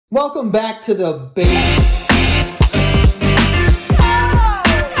Welcome back to the base.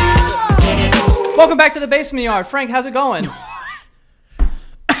 Welcome back to the basement yard. Frank, how's it going?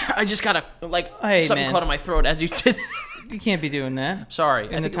 I just got something caught in my throat as you did. You can't be doing that. Sorry.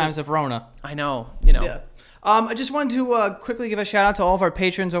 In the times of Rona. I know, you know. Yeah. I just wanted to quickly give a shout out to all of our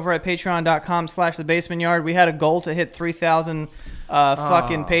patrons over at patreon.com/thebasementyard. We had a goal to hit 3,000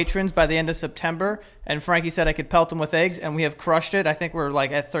 fucking patrons by the end of September, and Frankie said I could pelt them with eggs, and we have crushed it. I think we're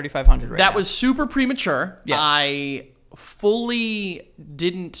like at 3,500 right now. That was super premature. Yeah. I fully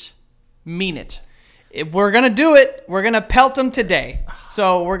didn't mean it. We're gonna do it. We're gonna pelt them today.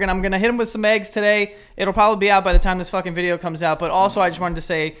 So I'm gonna hit them with some eggs today. It'll probably be out by the time this fucking video comes out. But also, I just wanted to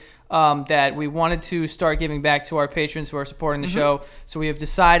say that we wanted to start giving back to our patrons who are supporting the show. So we have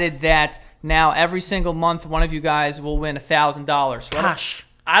decided that now every single month, one of you guys will win $1,000. So Gosh,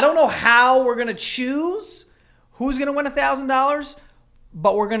 I don't know how we're gonna choose who's gonna win $1,000,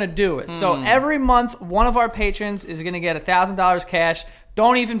 but we're gonna do it. So every month, one of our patrons is gonna get $1,000 cash.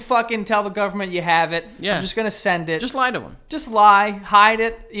 Don't even fucking tell the government you have it. Yeah. I'm just going to send it. just lie to them. Just lie. Hide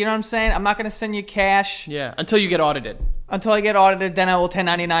it. You know what I'm saying? I'm not going to send you cash. Yeah, until you get audited. Until I get audited, then I will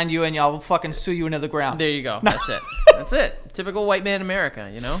 1099 you and y'all will fucking sue you into the ground. There you go. That's it. That's it. Typical white man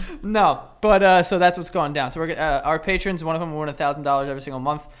America, you know? No. But so that's what's going down. So we're our patrons, one of them will win $1,000 every single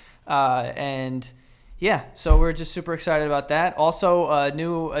month. And yeah, so we're just super excited about that. Also, a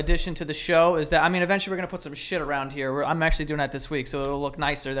new addition to the show is that, I mean, eventually we're going to put some shit around here. I'm actually doing that this week, so it'll look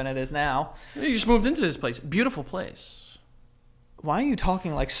nicer than it is now. You just moved into this place. Beautiful place. Why are you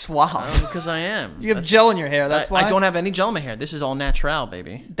talking like suave? Because I am. You have gel in your hair, that's why? I don't have any gel in my hair. This is all natural,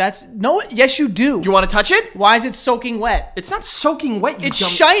 baby. Yes, you do. Do you want to touch it? Why is it soaking wet? It's not soaking wet, you It's dumb...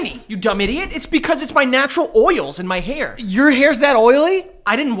 shiny. You dumb idiot. It's because it's my natural oils in my hair. Your hair's that oily?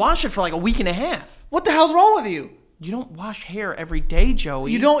 I didn't wash it for like a week and a half. What the hell's wrong with you? You don't wash hair every day,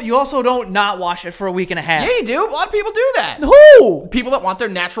 Joey. You also don't not wash it for a week and a half. Yeah, you do. A lot of people do that. Who? People that want their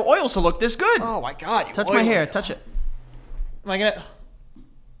natural oils to look this good. Oh my god, you Touch my hair. Touch it. Am I gonna...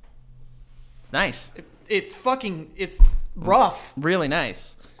 It's nice. It's rough. Really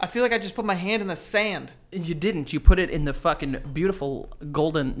nice. I feel like I just put my hand in the sand. You didn't. You put it in the fucking beautiful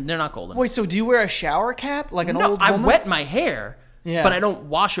golden... They're not golden. Wait, so do you wear a shower cap like an old woman? I wet my hair. Yeah. But I don't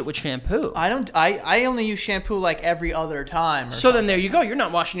wash it with shampoo. I only use shampoo like every other time. So then there you go. You're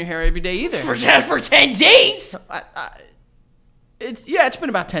not washing your hair every day either. For 10 days? It's been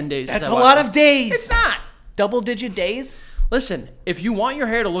about 10 days. That's a lot of days. It's not. Double-digit days? Listen, if you want your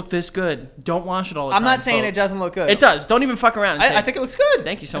hair to look this good, don't wash it all the time. I'm not saying folks. It doesn't look good. It does. Don't even fuck around and say, I think it looks good.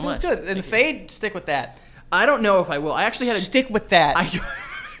 Thank you so much. It's good. And the fade, stick with that. I don't know if I will. I actually had a... Stick with that.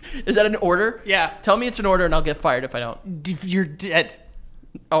 Is that an order? Yeah. Tell me it's an order and I'll get fired if I don't. You're dead.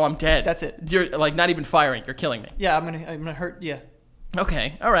 Oh, I'm dead. That's it. You're like not even firing. You're killing me. Yeah, I'm gonna hurt you.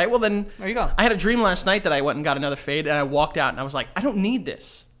 Okay. All right. Well then. There you go. I had a dream last night that I went and got another fade, and I walked out and I was like, I don't need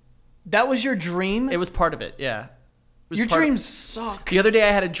this. That was your dream? It was part of it. Yeah. Your dreams suck. The other day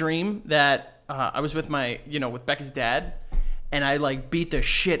I had a dream that I was with with Becca's dad, and I like beat the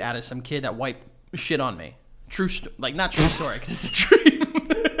shit out of some kid that wiped shit on me. Not true story because it's a dream.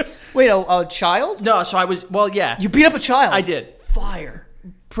 Wait, a child? No. So I was. Well, yeah. You beat up a child? I did. Fire.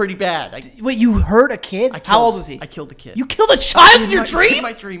 Pretty bad. Wait, you hurt a kid? How old was he? I killed a kid. You killed a child in your dream? In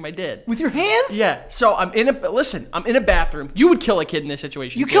my dream, I did. With your hands? Yeah. So I'm in a bathroom. You would kill a kid in this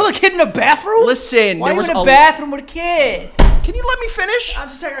situation. You kill a kid in a bathroom? Listen, why are you in a bathroom with a kid? Can you let me finish? I'm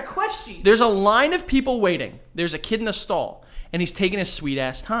just asking questions. There's a line of people waiting. There's a kid in the stall, and he's taking his sweet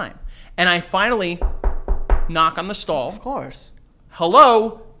ass time. And I finally knock on the stall. Of course.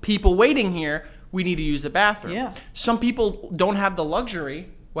 Hello, people waiting here. We need to use the bathroom. Yeah. Some people don't have the luxury.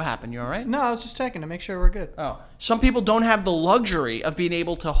 What happened? You all right? No, I was just checking to make sure we're good. Oh. Some people don't have the luxury of being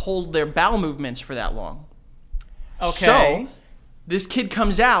able to hold their bowel movements for that long. Okay. So, this kid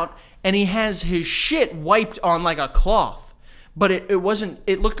comes out, and he has his shit wiped on like a cloth. But it wasn't,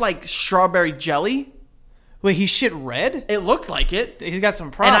 it looked like strawberry jelly. Wait, he's shit red? It looked like it. He's got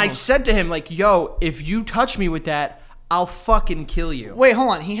some problems. And I said to him, like, yo, if you touch me with that, I'll fucking kill you. Wait, hold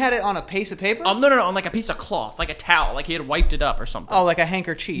on. He had it on a piece of paper? No, on like a piece of cloth, like a towel, like he had wiped it up or something. Oh, like a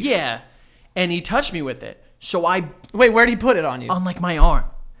handkerchief. Yeah. And he touched me with it. So I... Wait, where'd he put it on you? On like my arm.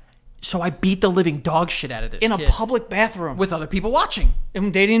 So I beat the living dog shit out of this kid. In a public bathroom? With other people watching.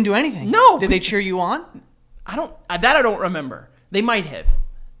 And they didn't do anything? No. Did they cheer you on? I don't remember. They might have.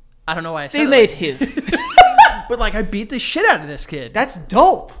 I don't know why I said They might have. But like I beat the shit out of this kid. That's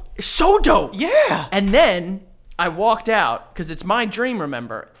dope. It's so dope. Yeah. And then I walked out, because it's my dream,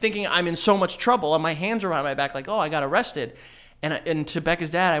 remember, thinking I'm in so much trouble, and my hands are behind my back like, oh, I got arrested. And to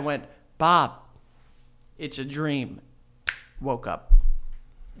Becca's dad, I went, Bob, it's a dream. Woke up.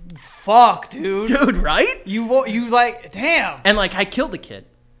 Fuck, dude. Dude, right? You like, damn. And like I killed the kid.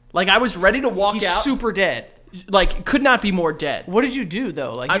 Like I was ready to walk He's out. super dead. Like could not be more dead. What did you do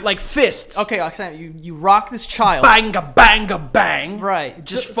though? Like, I like fists. okay, you rock this child. Banga banga bang. Right.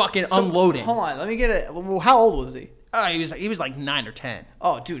 Just fucking unloading. Hold on, let me get it. Well, how old was he? He was like 9 or 10.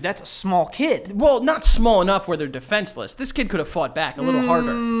 Oh, dude, that's a small kid. Well, not small enough where they're defenseless. This kid could have fought back a little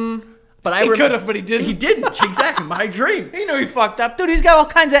harder. But He could have, but he didn't. He didn't. Exactly. My dream. He knew he fucked up. Dude, he's got all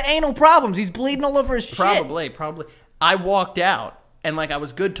kinds of anal problems. He's bleeding all over his shit. Probably. I walked out and like I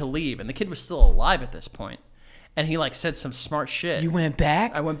was good to leave, and the kid was still alive at this point. And he like said some smart shit. You went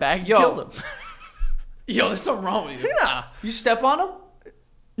back? I went back and killed him. Yo, there's something wrong with you. Yeah. You step on him?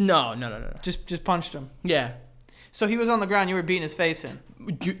 No. Just punched him. Yeah. So he was on the ground. You were beating his face in.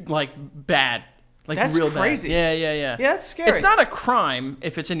 Like bad. Like That's real crazy. Bad. Yeah. Yeah, that's scary. It's not a crime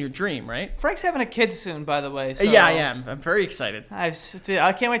if it's in your dream, right? Frank's having a kid soon, by the way. So Yeah, I am. I'm very excited. I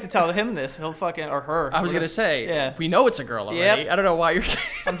can't wait to tell him this. He'll fucking, or her. I was gonna say, Yeah. we know it's a girl already. Yep. I don't know why you're saying.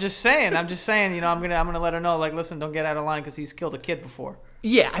 I'm just saying. You know, I'm gonna let her know. Like, listen, don't get out of line because he's killed a kid before.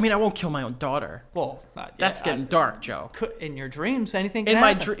 Yeah, I mean, I won't kill my own daughter. Well, not yet. That's getting dark, Joe. In your dreams, anything can In my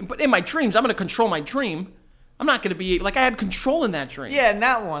happen. dream, but in my dreams, I'm gonna control my dream. I'm not gonna be like I had control in that dream. Yeah, in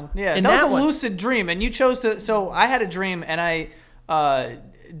that one. Yeah, In that was that a one. lucid dream, and you chose to. So I had a dream, and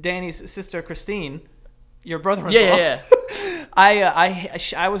Danny's sister Christine, your brother-in-law. Yeah.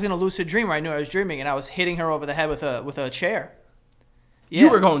 I was in a lucid dream where I knew I was dreaming, and I was hitting her over the head with a chair. Yeah.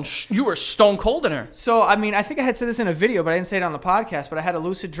 You were stone cold in her. So I mean, I think I had said this in a video, but I didn't say it on the podcast. But I had a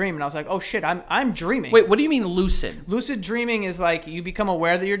lucid dream, and I was like, "Oh shit, I'm dreaming." Wait, what do you mean lucid? Lucid dreaming is like you become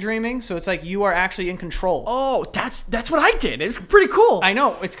aware that you're dreaming, so it's like you are actually in control. Oh, that's what I did. It was pretty cool. I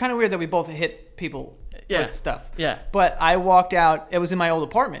know it's kind of weird that we both hit people with stuff. Yeah. But I walked out. It was in my old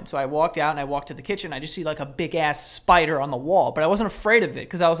apartment, so I walked out and I walked to the kitchen. I just see like a big ass spider on the wall, but I wasn't afraid of it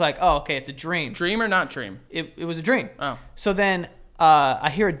because I was like, "Oh, okay, it's a dream." Dream or not dream? It was a dream. Oh. So then I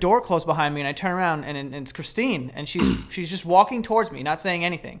hear a door close behind me, and I turn around, and it's Christine, and she's just walking towards me, not saying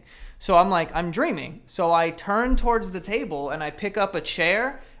anything. So I'm like, I'm dreaming. So I turn towards the table, and I pick up a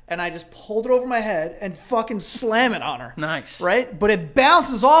chair, and I just pulled it over my head and fucking slam it on her. Nice. Right? But it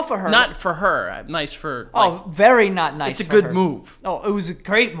bounces off of her. Not for her. Nice for. Oh, very not nice. It's a for good her. move. Oh, it was a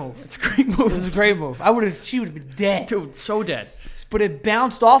great move. It's a great It move. was a great move. She would have been dead. Dude, so dead. But it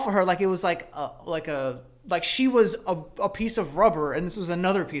bounced off of her like it was like she was a piece of rubber, and this was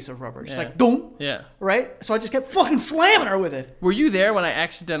another piece of rubber. Just like, boom. Yeah. Right? So I just kept fucking slamming her with it. Were you there when I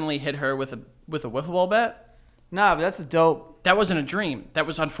accidentally hit her with a wiffle ball bat? Nah, but that's dope. That wasn't a dream. That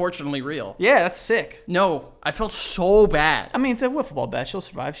was unfortunately real. Yeah, that's sick. No, I felt so bad. I mean, it's a wiffle ball bat. She'll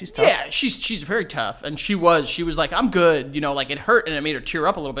survive. She's tough. Yeah, she's very tough, and she was like, I'm good. You know, like it hurt, and it made her tear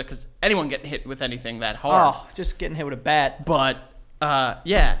up a little bit because anyone getting hit with anything that hard. Oh, just getting hit with a bat. But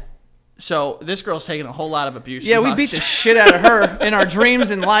yeah. So this girl's taking a whole lot of abuse. Yeah, from we us. beat the shit out of her in our dreams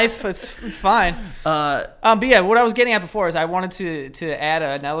and life. It's fine. But yeah, what I was getting at before is I wanted to add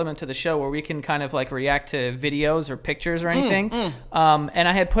an element to the show where we can kind of like react to videos or pictures or anything. And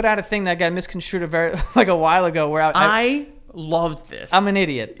I had put out a thing that got misconstrued a while ago where I loved this. I'm an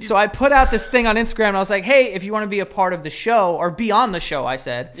idiot. So I put out this thing on Instagram and I was like, hey, if you want to be a part of the show or be on the show, I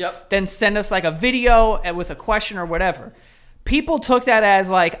said, then send us like a video with a question or whatever. People took that as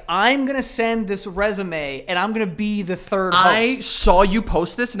like, I'm going to send this resume and I'm going to be the third host. I saw you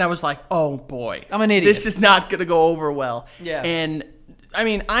post this and I was like, oh boy. I'm an idiot. This is not going to go over well. Yeah. And I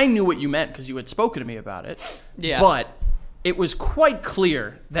mean, I knew what you meant because you had spoken to me about it. Yeah. But it was quite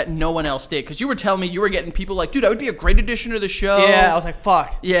clear that no one else did because you were telling me you were getting people like, dude, I would be a great addition to the show. Yeah, I was like,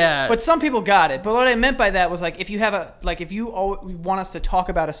 fuck. Yeah. But some people got it. But what I meant by that was like, if you have if you want us to talk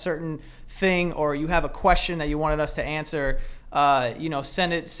about a certain thing or you have a question that you wanted us to answer,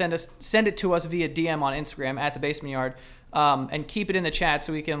 send it to us via DM on Instagram at the Basement Yard, and keep it in the chat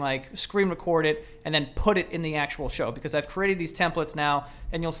so we can like screen record it and then put it in the actual show because I've created these templates now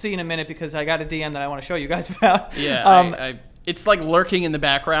and you'll see in a minute because I got a DM that I want to show you guys about. Yeah. It's like lurking in the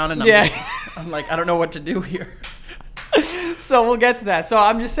background and I'm like, I don't know what to do here. So we'll get to that. So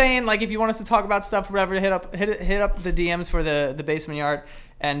I'm just saying, like, if you want us to talk about stuff, or whatever, hit up the DMs for the Basement Yard,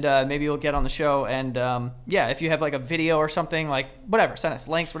 and maybe you'll get on the show. And yeah, if you have like a video or something, like whatever, send us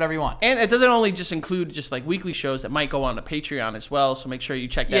links, whatever you want. And it doesn't only just include just like weekly shows that might go on to Patreon as well. So make sure you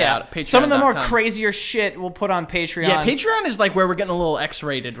check that out. At Patreon.com. Some of the more crazier shit we'll put on Patreon. Yeah, Patreon is like where we're getting a little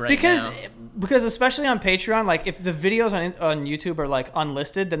X-rated right now. Because especially on Patreon, like if the videos on YouTube are like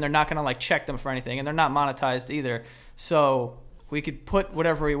unlisted, then they're not gonna like check them for anything, and they're not monetized either. So We could put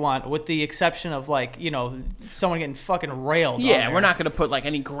whatever we want, with the exception of like, you know, someone getting fucking railed. Yeah, we're not gonna put like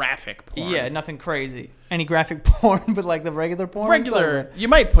any graphic porn. Yeah, nothing crazy. Any graphic porn, but like the regular porn. Regular. You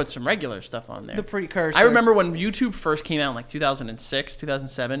might put some regular stuff on there. The precursor. I remember when YouTube first came out in like 2006,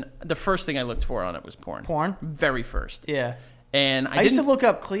 2007. The first thing I looked for on it was porn. Porn. Very first. Yeah. And I used to look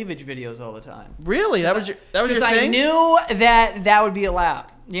up cleavage videos all the time. Really? That was your thing? Because I knew that would be allowed.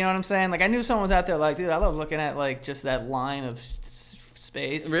 You know what I'm saying? Like I knew someone was out there like, dude, I love looking at like just that line of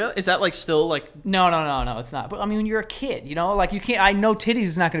space. Really? Is that like still like? No, it's not. But I mean, when you're a kid, you know, like you can't. I know titties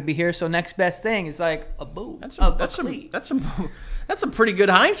is not going to be here, so next best thing is like a boob. That's some pretty good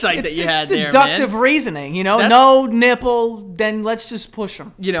hindsight that you had there, man. Deductive reasoning, you know. No nipple, then let's just push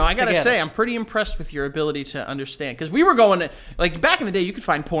them. You know, I gotta say, I'm pretty impressed with your ability to understand, because we were going like back in the day, you could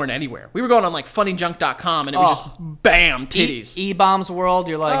find porn anywhere. We were going on like funnyjunk.com, and it was just bam, titties. E-bombs world,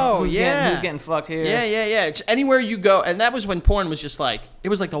 you're like, who's getting fucked here? Yeah. It's anywhere you go, and that was when porn was just like, it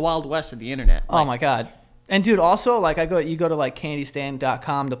was like the Wild West of the internet. Oh my god. And dude, also like you go to like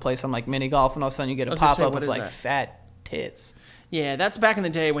candystand.com to play some like mini golf, and all of a sudden you get a pop up of like fat tits. Yeah, that's back in the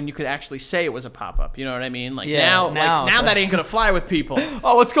day when you could actually say it was a pop-up. You know what I mean? Like now that ain't gonna fly with people.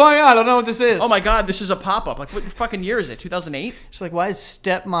 Oh, what's going on? I don't know what this is. Oh my god, this is a pop-up. Like what fucking year is it? 2008? She's like, why is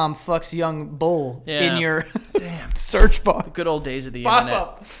stepmom fucks young bull in your search bar? The good old days of the internet.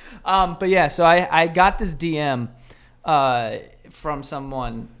 Pop-up. But yeah, so I got this DM from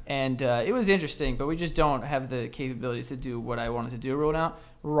someone, and it was interesting, but we just don't have the capabilities to do what I wanted to do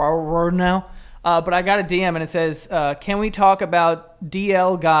right now. But I got a DM, and it says, can we talk about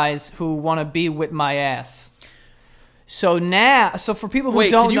DL guys who want to be with my ass? So for people who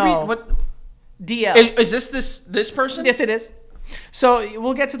don't know. Read what? DL. Is this person? Yes, it is. So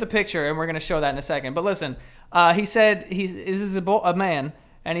we'll get to the picture, and we're going to show that in a second. But listen, he said, this is a man,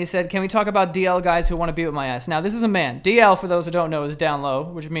 and he said, can we talk about DL guys who want to be with my ass? Now, this is a man. DL, for those who don't know, is down low,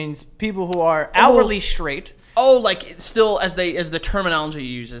 which means people who are outwardly straight. Oh, like still as the terminology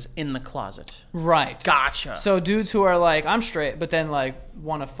uses, in the closet. Right. Gotcha. So dudes who are like, I'm straight, but then like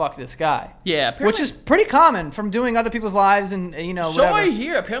want to fuck this guy. Yeah. Which is pretty common from doing other people's lives, and you know. So whatever. I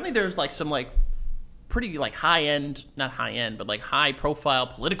hear apparently there's like some like pretty like high end, not high end, but like high profile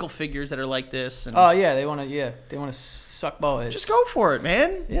political figures that are like this. And oh yeah, they want to suck boys. Just go for it,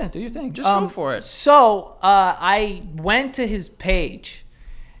 man. Yeah, do your thing. Just go for it. So I went to his page,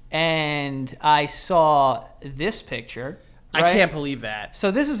 and I saw this picture. Right? I can't believe that.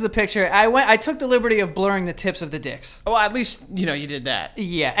 So this is the picture. I took the liberty of blurring the tips of the dicks. Oh, at least you did that.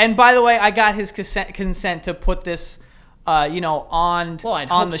 Yeah, and by the way, I got his consent to put this, on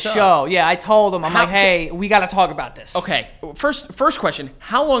the show. Yeah, I told him. I'm like, hey, we got to talk about this. Okay. First question: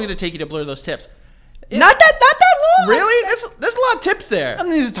 how long did it take you to blur those tips? Not that long. Really? There's a lot of tips there. I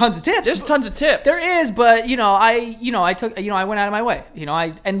mean, there's tons of tips. There's tons of tips. There is, but I went out of my way.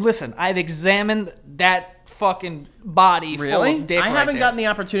 And listen, I've examined that fucking body full of dick. I haven't gotten the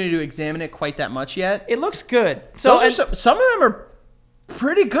opportunity to examine it quite that much yet. It looks good. So some of them are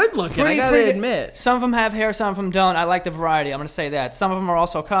pretty good looking. I gotta admit. Some of them have hair, some of them don't. I like the variety. I'm gonna say that. Some of them are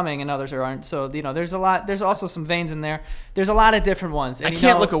also coming, and others aren't. So there's a lot. There's also some veins in there. There's a lot of different ones. And I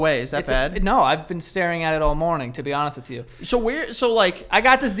can't look away. Is that bad? No, I've been staring at it all morning. To be honest with you. So I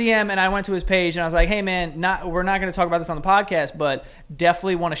got this DM, and I went to his page, and I was like, hey man, we're not gonna talk about this on the podcast, but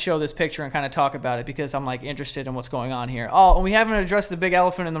definitely want to show this picture and kind of talk about it because I'm like interested in what's going on here. Oh, and we haven't addressed the big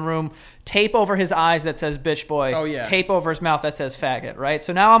elephant in the room. Tape over his eyes that says bitch boy. Oh yeah. Tape over his mouth that says faggot. Right.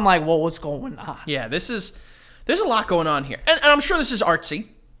 So now I'm like, well, what's going on? Yeah, there's a lot going on here, and I'm sure this is artsy.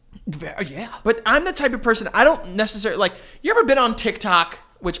 Yeah. But I'm the type of person, I don't necessarily, like, you ever been on TikTok,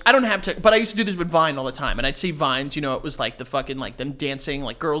 which I don't have but I used to do this with Vine all the time, and I'd see Vines, it was like the fucking, like, them dancing,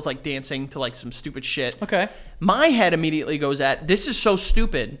 like, girls, like, dancing to, like, some stupid shit. Okay. My head immediately goes at, this is so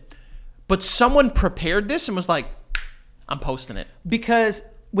stupid, but someone prepared this and was like, I'm posting it. Because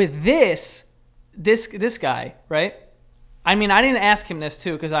with this guy, right? I mean, I didn't ask him this,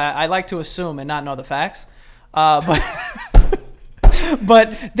 too, because I like to assume and not know the facts, but...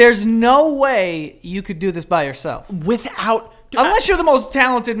 But there's no way you could do this by yourself unless you're the most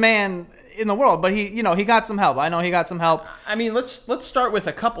talented man in the world. But he got some help. I know he got some help. I mean, let's start with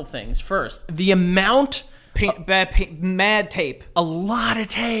a couple things first. The amount mad tape, a lot of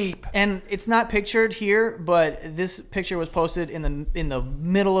tape, and it's not pictured here, but this picture was posted in the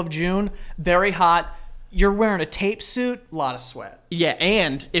middle of June. Very hot. You're wearing a tape suit, a lot of sweat. Yeah,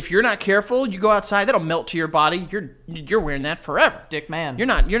 and if you're not careful, you go outside, that'll melt to your body. You're wearing that forever. Dick man. You're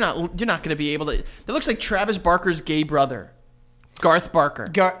not going to be able to. That looks like Travis Barker's gay brother, Garth Barker.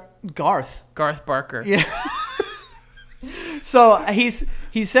 Garth Barker. Yeah. So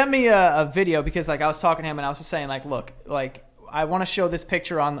he sent me a video because like I was talking to him and I was just saying like, look, like I want to show this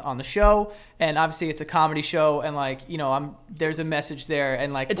picture on the show, and obviously it's a comedy show, and like, you know, there's a message there,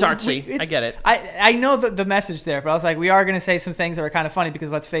 and like It's artsy. I get it. I know the message there, but I was like, we are going to say some things that are kind of funny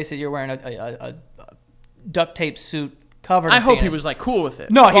because let's face it, you're wearing a duct tape suit covered in I hope he penis. was like cool with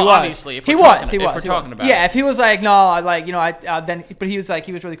it. No, he Well, was. Obviously, if he we're was. talking, He if was. we're talking about yeah, it. if he was like, no, I like, you know, then, but he was like,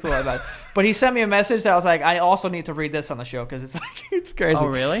 he was really cool about it. But he sent me a message that I was like, I also need to read this on the show because it's like, it's crazy. Oh,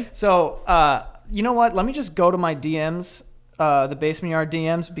 really? So, you know what? Let me just go to my DMs, the Basement Yard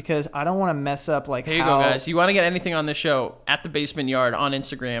DMs, because I don't want to mess up like Here you how... go, guys. You want to get anything on the show at the Basement Yard on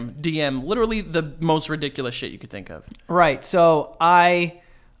Instagram, DM literally the most ridiculous shit you could think of. Right. So I,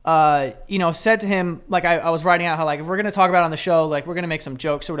 you know, said to him, like, I was writing out how, like, if we're going to talk about it on the show, like, we're going to make some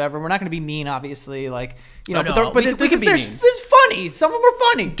jokes or whatever. We're not going to be mean, obviously. Like, you know, No, but, no, but we could be there's mean. funny. Some of them are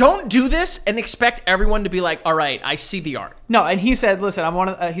funny. Don't do this and expect everyone to be like, all right, I see the art. No, and he said, listen, I'm one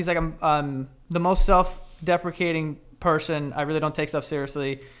of, he's like, I'm the most self-deprecating person. I really don't take stuff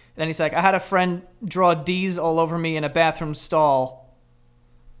seriously. And then he's like, I had a friend draw D's all over me in a bathroom stall.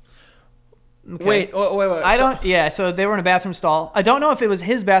 Okay. Wait. I don't. Yeah, so they were in a bathroom stall. I don't know if it was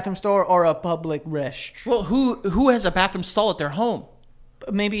his bathroom stall or a public restroom. Well, who has a bathroom stall at their home?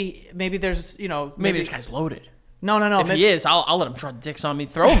 Maybe there's, you know, Maybe this guy's loaded. No. If he is, I'll let him draw dicks on me,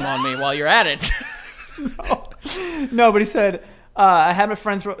 throw them on me while you're at it. No, but he said, I had my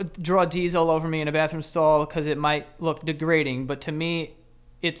friend draw D's all over me in a bathroom stall because it might look degrading, but to me,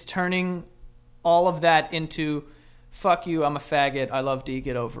 it's turning all of that into, fuck you, I'm a faggot, I love D,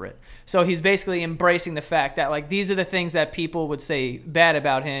 get over it. So he's basically embracing the fact that, like, these are the things that people would say bad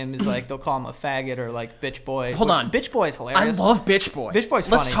about him, is like, they'll call him a faggot or like bitch boy. Hold on. Bitch boy is hilarious. I love Bitch Boy. Bitch Boy's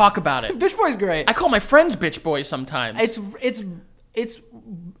funny. Let's talk about it. Bitch boy's great. I call my friends Bitch Boy sometimes. It's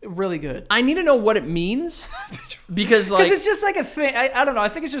really good. I need to know what it means because like it's just like a thing. I don't know. I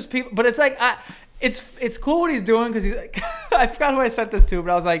think it's just people, but it's like it's cool what he's doing because he's. I forgot who I sent this to, but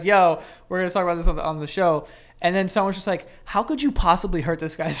I was like, "Yo, we're gonna talk about this on the show." And then someone's just like, "How could you possibly hurt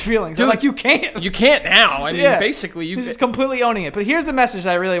this guy's feelings?" Dude, I'm like, "You can't. You can't now. I mean, Yeah. basically, He's just completely owning it." But here's the message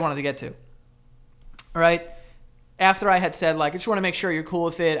that I really wanted to get to. All right. After I had said, like, I just want to make sure you're cool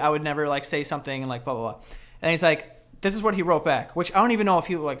with it. I would never like say something and like blah blah blah. And he's like, this is what he wrote back, which I don't even know if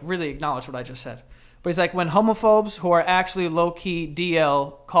he like really acknowledged what I just said. But he's like, when homophobes who are actually low-key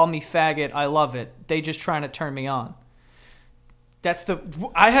DL call me faggot, I love it. They just trying to turn me on.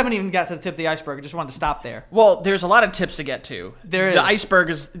 I haven't even got to the tip of the iceberg. I just wanted to stop there. Well, there's a lot of tips to get to. There the is.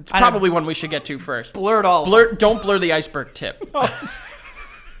 iceberg is probably one we should get to first. Blur it all. Don't blur the iceberg tip.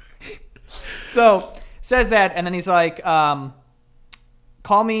 So says that, and then he's like, call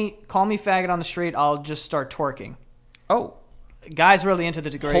me faggot on the street. I'll just start twerking. Oh. Guys really into the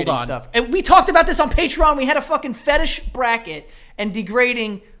degrading Hold on. stuff. And we talked about this on Patreon. We had a fucking fetish bracket, and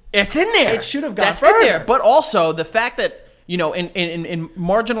degrading. It's in there. It should have gone That's further. in there. But also the fact that, you know, in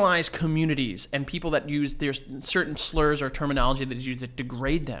marginalized communities and people that use there's certain slurs or terminology that is used that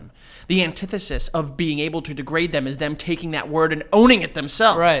degrade them, the antithesis of being able to degrade them is them taking that word and owning it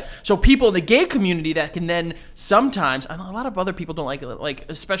themselves. Right. So people in the gay community that can then sometimes, I know a lot of other people don't like it, like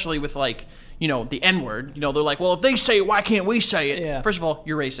especially with like, you know, the N-word, you know, they're like, well, if they say it, why can't we say it? Yeah. First of all,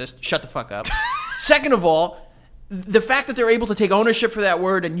 you're racist. Shut the fuck up. Second of all, the fact that they're able to take ownership for that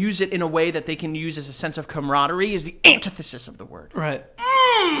word and use it in a way that they can use as a sense of camaraderie is the antithesis of the word. Right.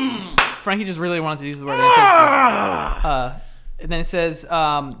 Frankie just really wanted to use the word antithesis. And then it says,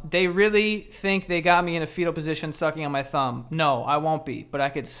 they really think they got me in a fetal position sucking on my thumb. No, I won't be, but I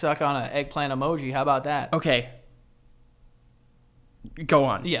could suck on an eggplant emoji. How about that? Okay. Go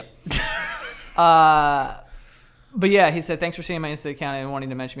on. Yeah. But yeah, he said, thanks for seeing my Insta account and wanting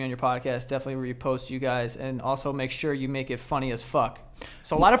to mention me on your podcast. Definitely repost you guys, and also make sure you make it funny as fuck.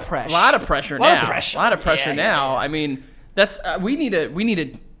 So a lot of pressure. A lot of pressure now. A lot of pressure Yeah, now. yeah. I mean, that's we need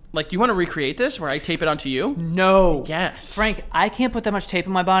to like. Do you want to recreate this where I tape it onto you? No. Yes. Frank, I can't put that much tape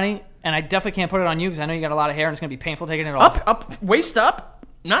in my body, and I definitely can't put it on you because I know you got a lot of hair and it's gonna be painful taking it off. Up, waist up.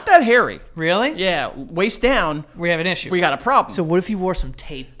 Not that hairy. Really? Yeah, waist down. We have an issue. We got a problem. So what if you wore some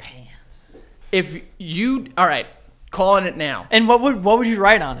tape pants? If you, all right, calling it now. And what would you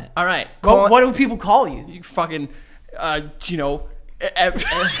write on it? All right, What would people call you? You fucking, you know,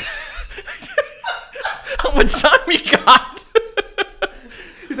 what time you got?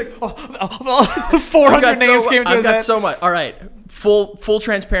 He's like, 400 names came to his head. I've got so much. All right, full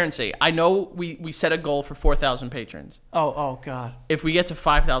transparency. I know we set a goal for 4,000 patrons. Oh God. If we get to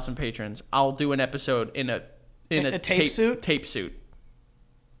 5,000 patrons, I'll do an episode in a tape suit? Tape suit.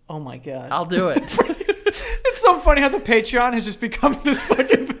 Oh my God. I'll do it. It's so funny how the Patreon has just become this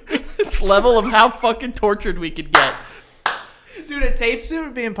fucking This level of how fucking tortured we could get. Dude, a tape suit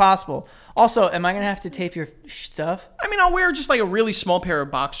would be impossible. Also, am I gonna have to tape your stuff? I mean, I'll wear just like a really small pair of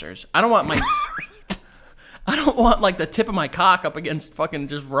boxers. I don't want my. I don't want like the tip of my cock up against fucking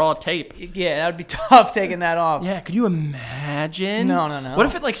just raw tape. Yeah, that would be tough taking that off. Yeah, could you imagine? No. What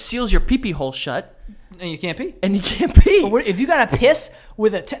if it like seals your pee-pee hole shut? And you can't pee. And you can't pee. If you gotta piss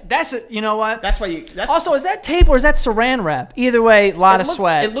with that's a, you know what? That's why you. Also, is that tape or is that saran wrap? Either way, a lot of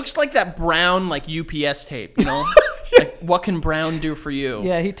sweat. It looks like that brown like UPS tape, you know? Like, what can brown do for you?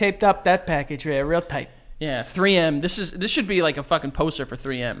 Yeah, he taped up that package real tight. Yeah, 3M. This should be like a fucking poster for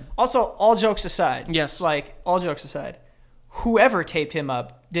 3M. Also, all jokes aside. Yes. Like, all jokes aside. Whoever taped him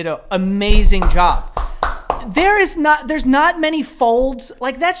up did an amazing job. There's not many folds.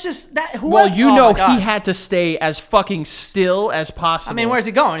 Like, that's just that. Well, you know he had to stay as fucking still as possible. I mean, where's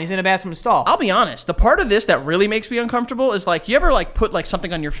he going? He's in a bathroom stall. I'll be honest. The part of this that really makes me uncomfortable is like, you ever like put like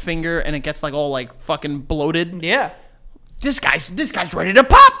something on your finger and it gets like all like fucking bloated? Yeah. This guy's ready to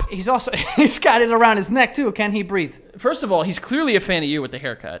pop. He's got it around his neck too. Can he breathe? First of all, he's clearly a fan of you with the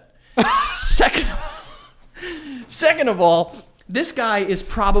haircut. Second of all, this guy is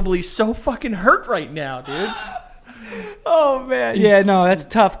probably so fucking hurt right now, dude. Oh man. Yeah, no, that's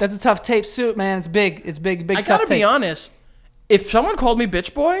tough. That's a tough tape suit, man. It's big. It's big, I gotta be honest. If someone called me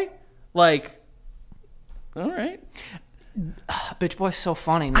bitch boy, like, all right. Bitch boy's so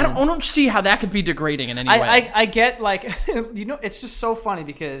funny, man. I don't see how that could be degrading in any way. I get like, you know, it's just so funny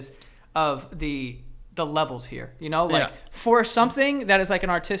because of the levels here. You know, like for something that is like an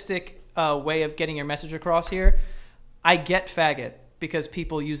artistic way of getting your message across here, I get faggot because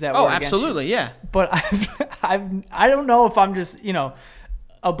people use that word against absolutely, you. yeah. But I don't know if I'm just, you know,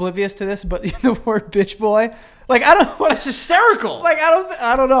 oblivious to this, but the word bitch boy, like I don't want. It's hysterical. Like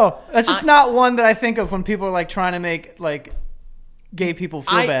I don't know. That's just not one that I think of when people are like trying to make like gay people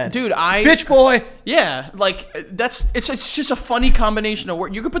feel bad. Dude, bitch boy. Yeah, like it's just a funny combination of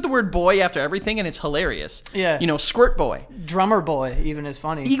words. You could put the word boy after everything and it's hilarious. Yeah. You know, squirt boy, Drummer boy, even is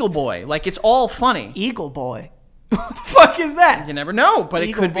funny. eagle boy, like it's all funny. Eagle boy. What the fuck is that? You never know, but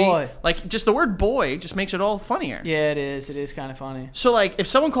Eagle it could boy. be like just the word boy just makes it all funnier. Yeah, it is. It is kind of funny. So like if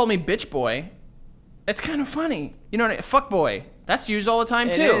someone called me bitch boy, it's kind of funny. You know, fuck boy. That's used all the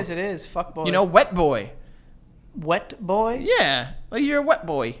time too. It is. Fuck boy. You know, wet boy. Wet boy? Yeah, like you're a wet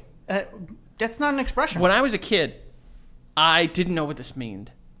boy. That's not an expression. When I was a kid, I didn't know what this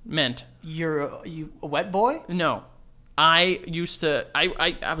meant. You're a wet boy? No. I used to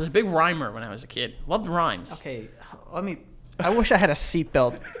I was a big rhymer when I was a kid. Loved rhymes. Okay, I wish I had a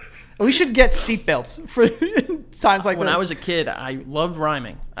seatbelt. We should get seatbelts for times like When this. I was a kid, I loved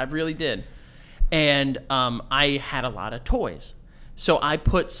rhyming. I really did. And I had a lot of toys. So I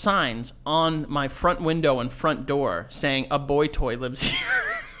put signs on my front window and front door saying, "A boy toy lives here."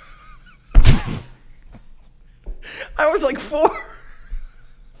 I was like 4.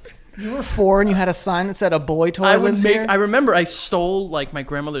 You were 4 and you had a sign that said "A boy toy lives here"? I remember I stole like my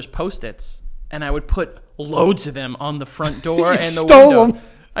grandmother's Post-its and I would put loads of them on the front door and the stole window. them?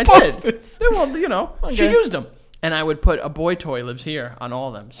 I Post-its. did. Well, you know, she Okay. used them. And I would put "A boy toy lives here" on all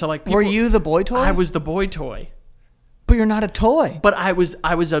of them. So like, Were you the boy toy? I was the boy toy. But you're not a toy. But I was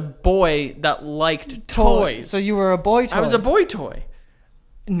a boy that liked toys. So you were a boy toy. I was a boy toy.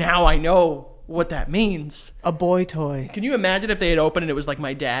 Now I know what that means. A boy toy. Can you imagine if they had opened and it was like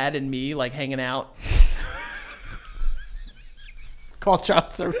my dad and me like hanging out? Call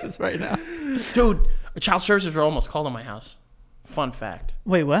child services right now. Dude, child services were almost called on my house. Fun fact.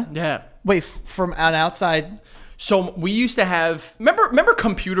 Wait, what? Yeah. Wait, from an outside? So we used to have remember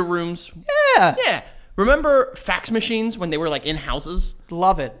computer rooms? Yeah. Yeah. Remember fax machines when they were like in houses?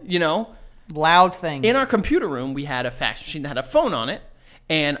 Love it. You know? Loud things. In our computer room, we had a fax machine that had a phone on it.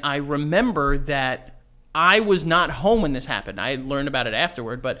 And I remember that I was not home when this happened. I learned about it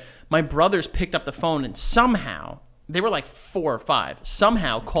afterward. But my brothers picked up the phone and somehow, they were like 4 or 5,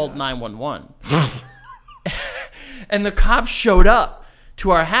 somehow called 911. And the cops showed up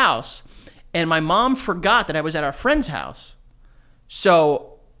to our house. And my mom forgot that I was at our friend's house.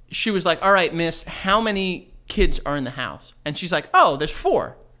 So she was like, "All right, miss, how many kids are in the house?" And she's like, "Oh, there's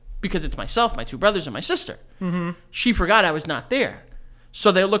 4. Because it's myself, my 2 brothers, and my sister." Mm-hmm. She forgot I was not there.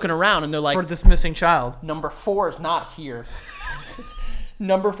 So they're looking around and they're like, for this missing child. "Number 4 is not here."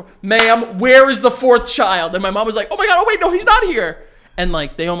 Number 4, "Ma'am, where is the 4th child?" And my mom was like, "Oh my God, oh wait, no, he's not here." And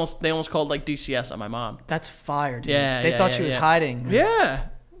like they almost called like DCS on my mom. That's fire, dude. Yeah, They yeah, thought yeah, she was yeah. hiding. Yeah.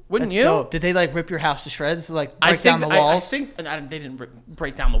 Wouldn't That's you? dope. Did they like rip your house to shreds? Like break down the I walls? think they didn't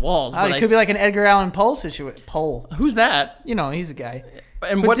break down the walls. Oh, But it could be like an Edgar Allan Poe situation. Poe. Who's that? You know, he's a guy.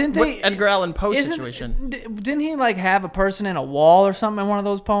 And But what didn't they- Edgar Allan Poe situation? Didn't he like have a person in a wall or something in one of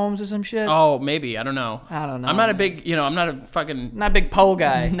those poems or some shit? Oh, maybe. I don't know. I don't know. I'm not a big, I'm not a fucking, Not a big Poe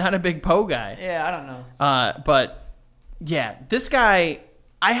guy. not a big Poe guy. Yeah, I don't know. But yeah, this guy,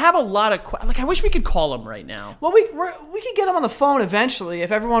 I have a lot of, I wish we could call him right now. Well, we could get him on the phone eventually.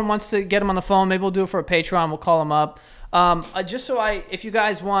 If everyone wants to get him on the phone, maybe we'll do it for a Patreon. We'll call him up. Just so if you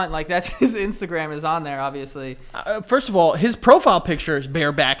guys want, like, that's his Instagram is on there, obviously. First of all, his profile picture is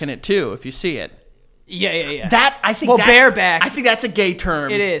bareback in it too, if you see it. Yeah. That, I think Well, that's, bareback. I think that's a gay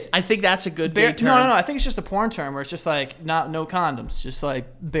term. It is. I think that's a good gay term. No. I think it's just a porn term where it's just like no condoms, just like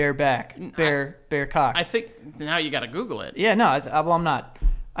bare back, bare cock. I think now you got to Google it. Yeah, no, well, I'm not.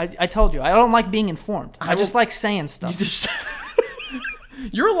 I told you, I don't like being informed. I just like saying stuff. You just,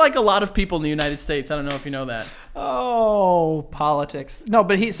 you're like a lot of people in the United States. I don't know if you know that. Oh, politics. No,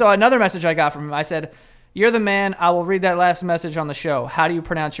 but so another message I got from him, I said, "You're the man. I will read that last message on the show. How do you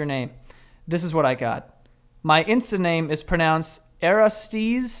pronounce your name?" This is what I got. My Insta name is pronounced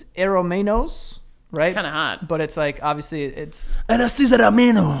Aristides Aromenos, right? It's kind of hot. But it's like, obviously, it's... Aristides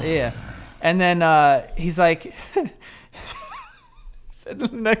Aromenos. Yeah. And then he's like... the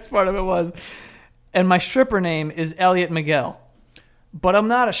next part of it was, and my stripper name is Elliot Miguel. But I'm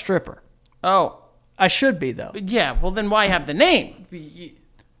not a stripper. Oh. I should be, though. Yeah, well then why have the name?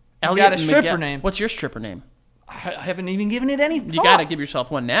 Elliot got a stripper Miguel. name. What's your stripper name? I haven't even given it any thought. You got to give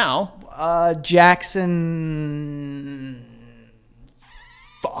yourself one now. Jackson...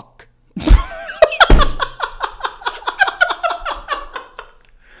 Fuck.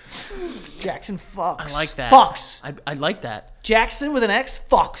 Jackson Fucks. I like that. Fucks. I like that. Jackson with an X,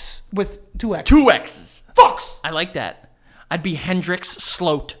 Fucks with two X's. Two X's. Fucks. I like that. I'd be Hendrix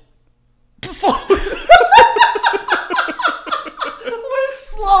Sloat. Sloat. What is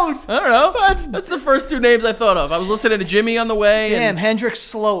Sloat? I don't know. That's the first two names I thought of. I was listening to Jimmy on the way. Damn, and Hendrix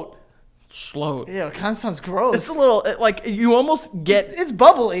Sloat. Sloat. Yeah, it kind of sounds gross. It's a little, like, you almost get... It's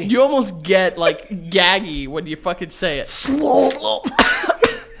bubbly. You almost get, like, gaggy when you fucking say it. Sloat.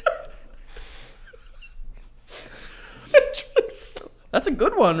 That's a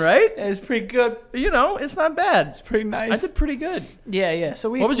good one, right? It's pretty good. You know, it's not bad. It's pretty nice. I did pretty good. Yeah. So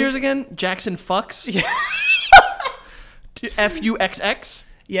What was yours again? Jackson Fucks? Yeah. F-U-X-X?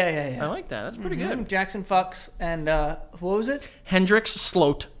 Yeah. I like that. That's pretty good. Jackson Fucks and what was it? Hendrix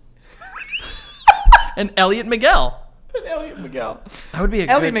Sloat. And Elliot Miguel. And Elliot Miguel. I would be a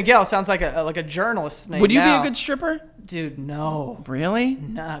Elliot Miguel sounds like a journalist's name. Would you now. be a good stripper? Dude? No, Really?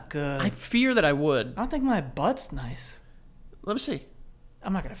 not good. I fear that I would. I don't think my butt's nice. Let me see.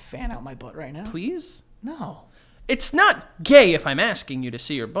 I'm not gonna fan out my butt right now. Please? No. It's not gay if I'm asking you to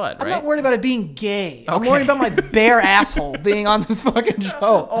see your butt, right? I'm not worried about it being gay. I'm Okay. worried about my bare asshole being on this fucking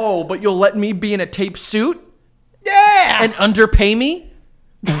show. Oh, but you'll let me be in a tape suit Yeah. and underpay me?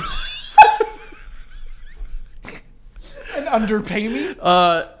 And underpay me?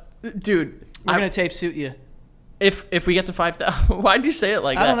 Dude, We're gonna tape suit you. if we get to 5,000, why'd you say it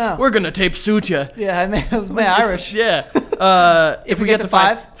like that? I don't know. We're gonna tape suit you. Yeah, I mean, it was my Irish. Yeah. If we get to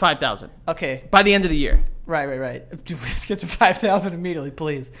 5,000 Okay. by the end of the year. Right. Dude, let's get to 5,000 immediately,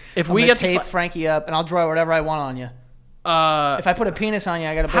 please. If I'm we gonna get to tape Frankie up, and I'll draw whatever I want on you. If I put a penis on you,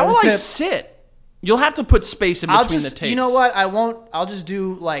 I gotta. How will I sit? You'll have to put space in between the tapes. You know what? I won't. I'll just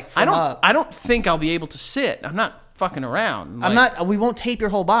do like from up. I don't think I'll be able to sit. I'm not fucking around. I'm not. We won't tape your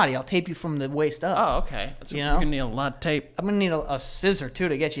whole body. I'll tape you from the waist up. Oh, okay. You We're know? gonna need a lot of tape. I'm gonna need a scissor too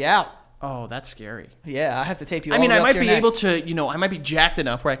to get you out. Oh, that's scary. Yeah, I have to tape you. I all mean, the way I up might to be your neck. able to. I might be jacked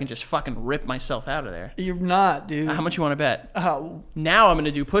enough where I can just fucking rip myself out of there. You're not, dude. How much you want to bet? Oh, Now I'm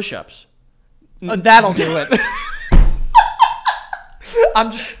gonna do push-ups. that'll do it.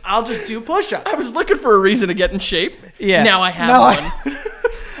 I'll just do push-ups. I was looking for a reason to get in shape. Yeah. Now I have No,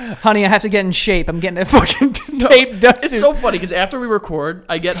 one. Honey, I have to get in shape. I'm getting a fucking tape duck suit. It's so funny because after we record,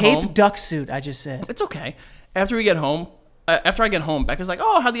 I get tape home. duck suit. I just said. It's okay. After we get home, after I get home, Becca's like,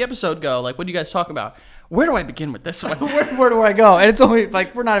 "Oh, how'd the episode go? Like, what do you guys talk about? Where do I begin with this one? Where do I go? And it's only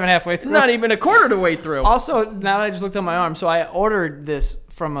like we're not even halfway through. Not even a quarter of the way through." Also, now that I just looked at my arm, so I ordered this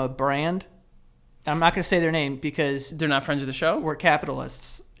from a brand. I'm not going to say their name because They're not friends of the show. we're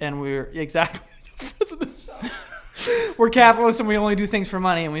capitalists and we're exactly friends of the show. We're capitalists and we only do things for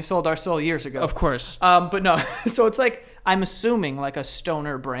money, and we sold our soul years ago. Of course. But no, so it's like I'm assuming like a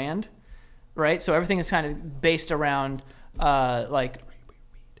stoner brand, right? So everything is kind of based around like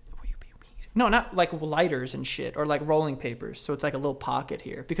no, not like lighters and shit or like rolling papers. So it's like a little pocket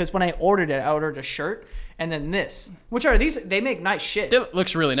here because when I ordered it, I ordered a shirt and then this, which are these? They make nice shit. It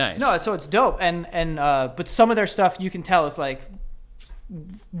looks really nice. No, so it's dope, and but some of their stuff you can tell is like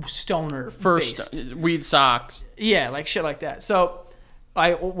stoner First based. weed socks. Yeah, like shit like that. So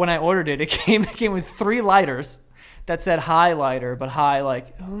when I ordered it, it came with 3 lighters that said high lighter, but high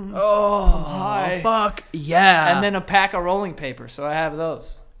like high. Fuck yeah. And then a pack of rolling paper, so I have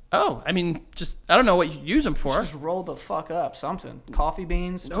those. Oh, I mean, just I don't know what you use them for. Just roll the fuck up, something. Coffee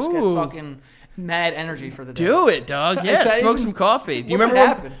beans. Just get fucking mad energy for the day. Do it, dog. Yeah, smoke some coffee. Do you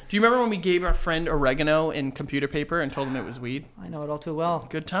remember when we gave our friend oregano in computer paper and told him it was weed? I know it all too well.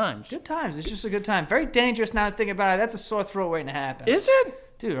 Good times. Good times. It's just a good time. Very dangerous now to think about it. That's a sore throat waiting to happen. Is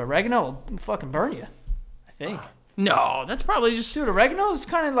it? Dude, oregano will fucking burn you, I think. No, that's probably just... Dude, oregano is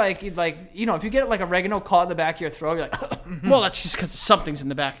kind of like, you know, if you get like oregano caught in the back of your throat, you're like... Well, that's just because something's in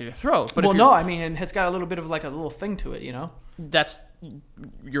the back of your throat. But well, no, I mean, it's got a little bit of like a little thing to it, you know?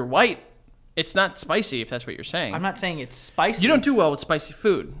 You're white. It's not spicy, if that's what you're saying. I'm not saying it's spicy. You don't do well with spicy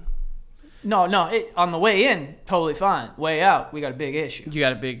food. No, on the way in, totally fine. Way out, we got a big issue. You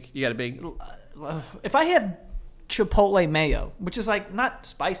got a big... If I have Chipotle mayo, which is like not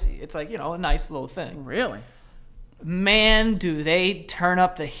spicy, it's like, you know, a nice little thing. Really? Man, do they turn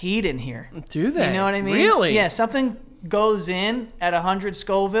up the heat in here. Do they? You know what I mean? Really? Yeah, something goes in at 100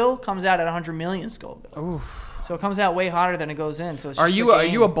 Scoville, comes out at 100 million Scoville. Oof. So it comes out way hotter than it goes in. So it's are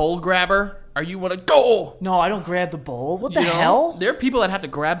you a bowl grabber? Are you want to go? No, I don't grab the bowl. What the hell? There are people that have to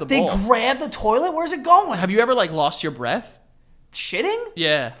grab the bowl. They grab the toilet? Where's it going? Have you ever like lost your breath? Shitting?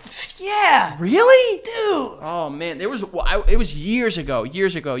 Yeah. Yeah. Really? Dude. Oh man, it was years ago. There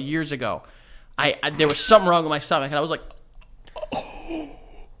was something wrong with my stomach, and I was like,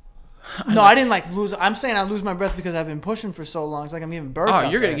 no, I didn't like lose. I'm saying I lose my breath because I've been pushing for so long. It's like I'm giving birth. Oh,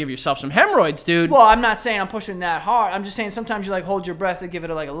 you're gonna give yourself some hemorrhoids, dude. Well, I'm not saying I'm pushing that hard. I'm just saying sometimes you like hold your breath and give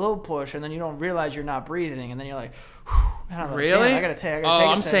it like a little push, and then you don't realize you're not breathing, and then you're like, I don't know. Really? Damn, I gotta take.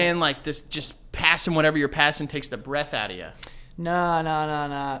 I'm saying like this, just passing whatever you're passing takes the breath out of you.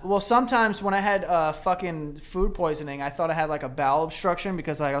 No. Well, sometimes when I had fucking food poisoning, I thought I had like a bowel obstruction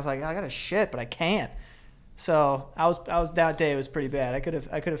because like I was like I gotta shit, but I can't. So I was that day. It was pretty bad. I could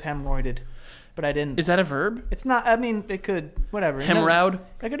have hemorrhoided, but I didn't. Is that a verb? It's not. I mean, it could. Whatever. Hemorrhoid?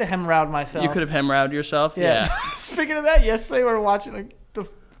 I could have hemorrhoided myself. You could have hemorrhoided yourself. Yeah. Speaking of that, yesterday we were watching like the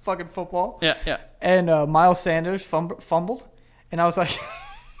fucking football. Yeah. And Miles Sanders fumbled, and I was like,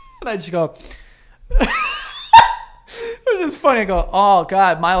 and I just go. It was just funny. I go, oh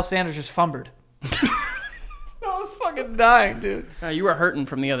god, Miles Sanders just fumbled. I was fucking dying, dude. You were hurting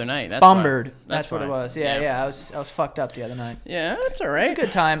from the other night. That's what it was. Yeah. I was fucked up the other night. Yeah, that's all right. It's a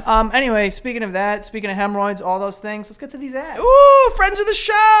good time. Anyway, speaking of hemorrhoids, all those things, let's get to these ads. Ooh, friends of the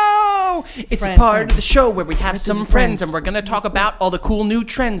show! It's a part of the show where we have some friends, and we're gonna talk about all the cool new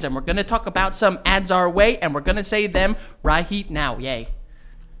trends, and we're gonna talk about some ads our way, and we're gonna say them right now. Yay!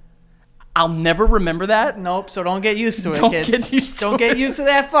 I'll never remember that. Nope. So don't get used to it, don't kids. Don't get used to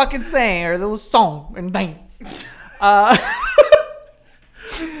that fucking saying or little song and dance.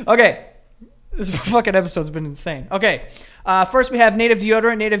 Okay. This fucking episode's been insane. Okay. First we have Native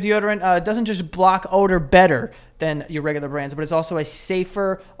Deodorant. Native Deodorant doesn't just block odor better than your regular brands, but it's also a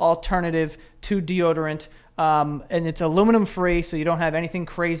safer alternative to deodorant. And it's aluminum free, so you don't have anything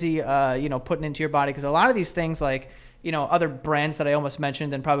crazy, putting into your body. Because a lot of these things, like, other brands that I almost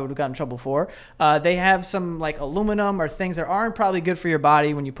mentioned and probably would have gotten in trouble for, they have some like aluminum or things that aren't probably good for your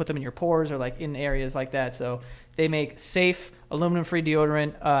body when you put them in your pores or like in areas like that. So they make safe aluminum-free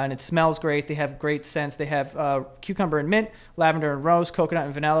deodorant, and it smells great. They have great scents. They have cucumber and mint, lavender and rose, coconut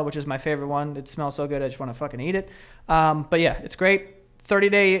and vanilla, which is my favorite one. It smells so good, I just want to fucking eat it. But yeah, it's great.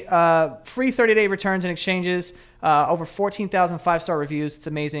 30-day free 30-day returns and exchanges. Over 14,000 5-star reviews. It's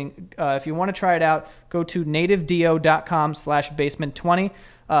amazing. If you want to try it out, go to nativedeo.com/basement20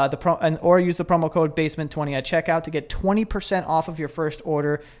 or use the promo code basement20 at checkout to get 20% off of your first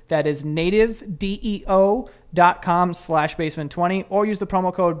order. That is nativedeo.com/basement20 or use the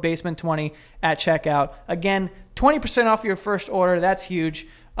promo code basement20 at checkout. Again, 20% off your first order. That's huge.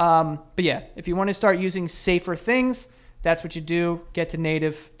 But yeah, if you want to start using safer things, that's what you do. Get to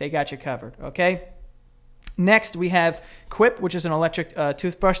Native. They got you covered, okay? Next, we have Quip, which is an electric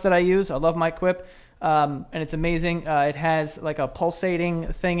toothbrush that I use. I love my Quip, and it's amazing. It has like a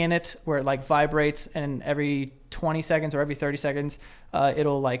pulsating thing in it where it like vibrates, and every 20 seconds or every 30 seconds,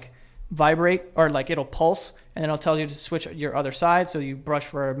 it'll like vibrate or like it'll pulse, and then it'll tell you to switch your other side. So you brush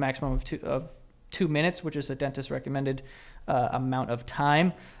for a maximum of 2 minutes, which is a dentist recommended amount of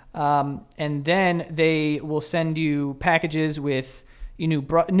time. And then they will send you packages with new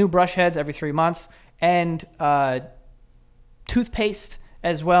brush heads every 3 months and toothpaste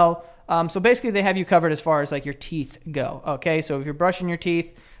as well. So basically they have you covered as far as like your teeth go. Okay, so if you're brushing your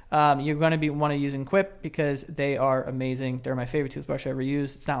teeth, You're going to want to using Quip because they are amazing. They're my favorite toothbrush I ever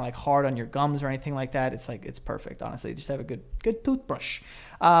used. It's not like hard on your gums or anything like that. It's perfect, honestly. Just have a good toothbrush.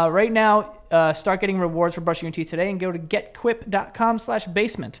 Right now, start getting rewards for brushing your teeth today and go to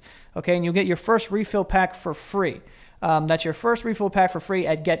getquip.com/basement. Okay, and you'll get your first refill pack for free. That's your first refill pack for free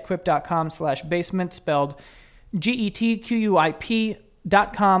at getquip.com/basement, spelled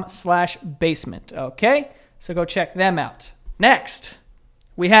getquip.com/basement. Okay, so go check them out. Next,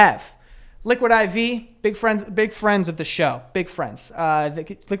 we have Liquid IV, big friends of the show, big friends.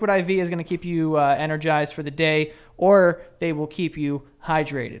 Liquid IV is going to keep you energized for the day, or they will keep you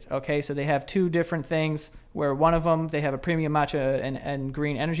hydrated. Okay, so they have two different things. Where one of them, they have a premium matcha and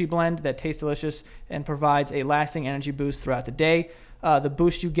green energy blend that tastes delicious and provides a lasting energy boost throughout the day. The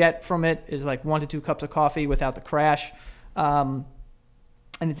boost you get from it is like 1 to 2 cups of coffee without the crash, and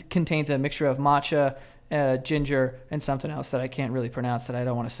it contains a mixture of matcha, ginger, and something else that I can't really pronounce that I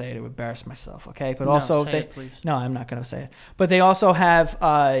don't want to say it. It would embarrass myself, okay? But also, no, I'm not going to say it. But they also have,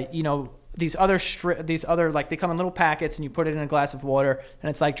 these other like they come in little packets and you put it in a glass of water and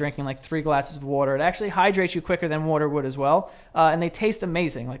it's like drinking like 3 glasses of water. It actually hydrates you quicker than water would as well, and they taste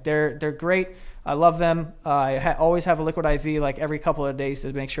amazing. Like they're great. I love them. I always have a Liquid IV like every couple of days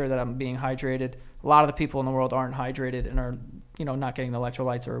to make sure that I'm being hydrated. A lot of the people in the world aren't hydrated and are not getting the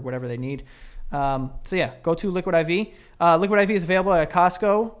electrolytes or whatever they need. So yeah, go to Liquid IV. Liquid IV is available at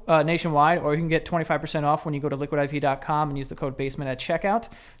Costco nationwide, or you can get 25% off when you go to liquidiv.com and use the code BASEMENT at checkout.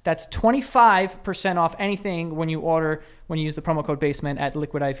 That's 25% off anything when you use the promo code BASEMENT at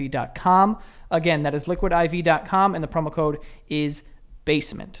liquidiv.com. Again, that is liquidiv.com, and the promo code is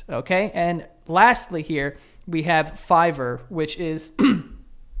BASEMENT. Okay, and lastly here we have Fiverr, which is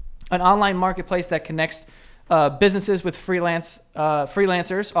an online marketplace that connects businesses with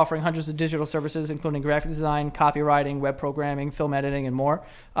freelancers offering hundreds of digital services, including graphic design, copywriting, web programming, film editing, and more.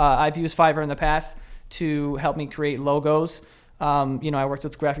 I've used Fiverr in the past to help me create logos. I worked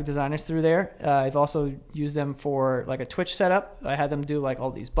with graphic designers through there. I've also used them for like a Twitch setup. I had them do like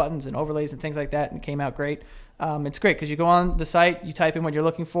all these buttons and overlays and things like that, and it came out great. It's great because you go on the site, you type in what you're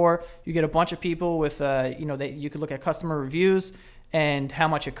looking for, you get a bunch of people with, you could look at customer reviews and how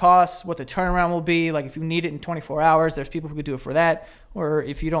much it costs, what the turnaround will be. Like if you need it in 24 hours, there's people who could do it for that. Or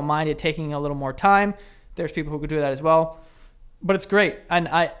if you don't mind it taking a little more time, there's people who could do that as well. But it's great. And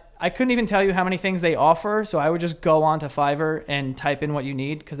I couldn't even tell you how many things they offer. So I would just go on to Fiverr and type in what you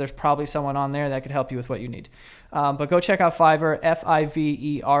need because there's probably someone on there that could help you with what you need. But go check out Fiverr,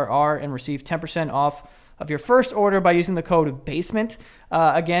 Fiverr, and receive 10% off of your first order by using the code BASEMENT.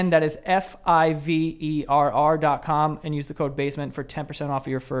 Again, that is Fiverr.com, and use the code BASEMENT for 10% off of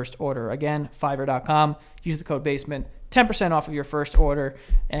your first order. Again, Fiverr.com, use the code BASEMENT, 10% off of your first order,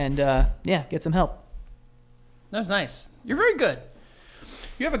 and get some help. That was nice. You're very good.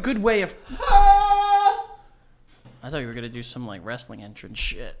 You have a good way of... I thought you were going to do some like wrestling entrance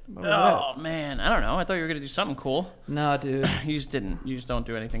shit. Oh, man. I don't know. I thought you were going to do something cool. No, dude. You just didn't. You just don't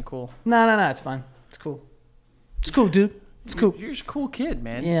do anything cool. No. It's fine. It's cool. It's cool, dude. It's cool. You're just a cool kid,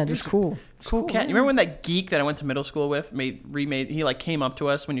 man. Yeah, just cool. Cool cat. You remember when that geek that I went to middle school with he like came up to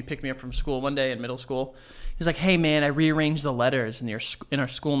us when you picked me up from school one day in middle school. He's like, "Hey man, I rearranged the letters in our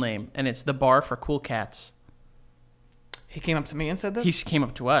school name, and it's the bar for cool cats." He came up to me and said this? He came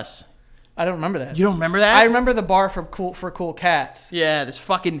up to us. I don't remember that. You don't remember that? I remember the bar for cool cats. Yeah, this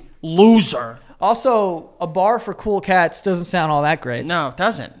fucking loser. Also, a bar for cool cats doesn't sound all that great. No, it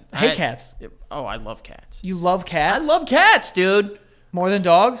doesn't. I hate cats. I love cats. You love cats? I love cats, dude. More than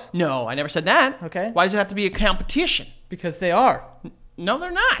dogs? No, I never said that. Okay. Why does it have to be a competition? Because they are. No,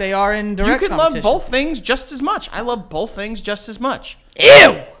 they're not. They are in direct competition. You can love both things just as much. I love both things just as much.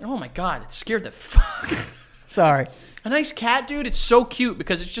 Ew! Oh my god, it scared the fuck. Sorry. A nice cat, dude, it's so cute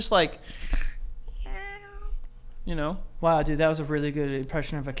because it's just like, Wow, dude, that was a really good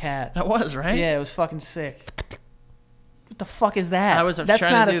impression of a cat. That was, right? Yeah, it was fucking sick. What the fuck is that? That's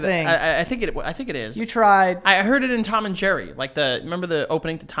trying not to do a thing. I think it is. You tried. I heard it in Tom and Jerry. Like remember the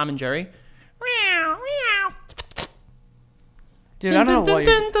opening to Tom and Jerry? Dude, I don't know what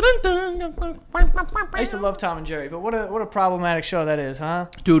I used to love Tom and Jerry, but what a problematic show that is, huh?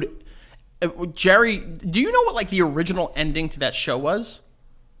 Dude, Jerry, do you know what like the original ending to that show was?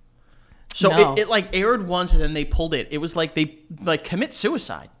 So no. it like aired once and then they pulled it. It was like they like commit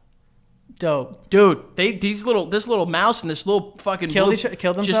suicide. Dope, dude. This little mouse and this little fucking killed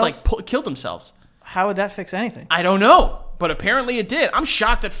themselves. Just like killed themselves. How would that fix anything? I don't know, but apparently it did. I'm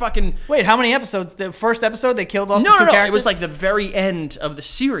shocked that fucking. Wait, how many episodes? The first episode they killed off. No. Characters? It was like the very end of the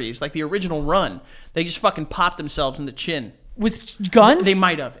series, like the original run. They just fucking popped themselves in the chin with guns. They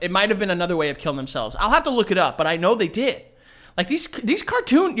might have. It might have been another way of killing themselves. I'll have to look it up, but I know they did. Like these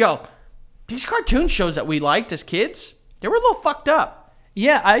cartoon shows that we liked as kids, they were a little fucked up.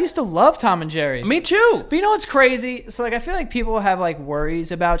 Yeah, I used to love Tom and Jerry. Me too. But you know what's crazy? So like I feel like people have like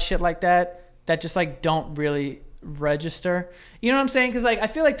worries about shit like that just like don't really register. You know what I'm saying? Because like I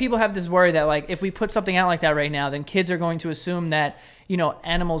feel like people have this worry that like if we put something out like that right now, then kids are going to assume that, you know,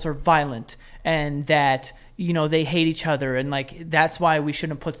 animals are violent and that, you know, they hate each other and like that's why we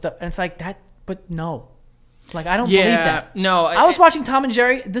shouldn't put stuff. And it's like that, but no. Like I don't believe that. No. I was watching Tom and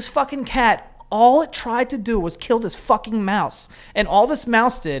Jerry. This fucking cat, all it tried to do was kill this fucking mouse. And all this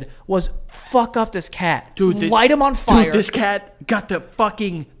mouse did was fuck up this cat. Dude, light him on fire. Dude, this cat got the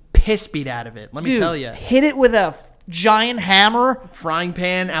fucking piss beat out of it. Let me tell you. Hit it with a giant hammer. Frying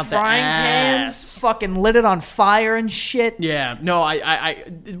pan out the Frying ass. pans. Fucking lit it on fire and shit. Yeah. No,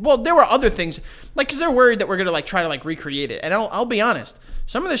 well, there were other things. Like, because they're worried that we're going to, like, try to, like, recreate it. And I'll be honest.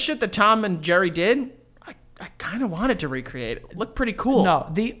 Some of the shit that Tom and Jerry did, I kind of wanted to recreate it. It looked pretty cool. No,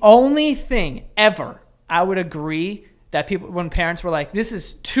 the only thing ever I would agree that people, when parents were like, this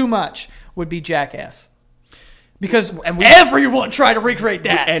is too much, would be Jackass. Because everyone tried to recreate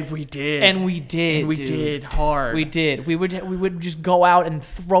that. And we did. And we did, we did hard. We did. We would just go out and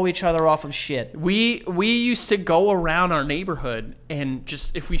throw each other off of shit. We used to go around our neighborhood and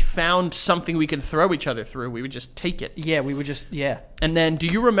just, if we found something we could throw each other through, we would just take it. Yeah, we would just, yeah. And then, do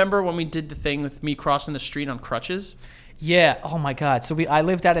you remember when we did the thing with me crossing the street on crutches? Yeah. Oh my God. So I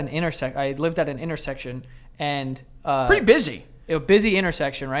lived at an intersection and pretty busy. A busy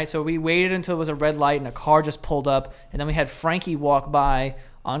intersection, right? So we waited until it was a red light and a car just pulled up, and then we had Frankie walk by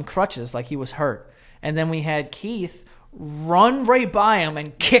on crutches like he was hurt. And then we had Keith run right by him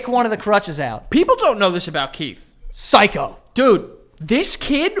and kick one of the crutches out. People don't know this about Keith. Psycho. Dude, this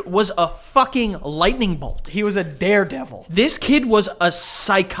kid was a fucking lightning bolt. He was a daredevil. This kid was a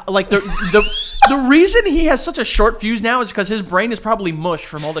psycho. Like, the reason he has such a short fuse now is because his brain is probably mush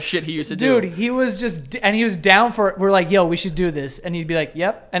from all the shit he used to do. Dude, he was just, and he was down for it. We're like, yo, we should do this. And he'd be like,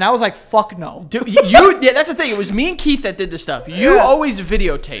 yep. And I was like, fuck no. Dude, yeah, that's the thing. It was me and Keith that did this stuff. You always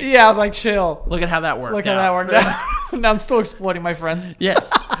videotape. Yeah, I was like, chill. Look at how that worked out. Look how that worked out. Now I'm still exploiting my friends.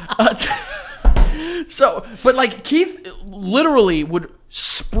 Yes. So, but like Keith literally would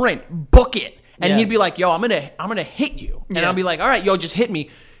sprint, book it, and he'd be like, "Yo, I'm gonna hit you," and I'll be like, "All right, yo, just hit me."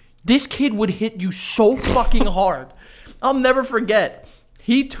 This kid would hit you so fucking hard. I'll never forget.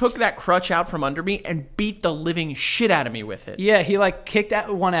 He took that crutch out from under me and beat the living shit out of me with it. Yeah, he like kicked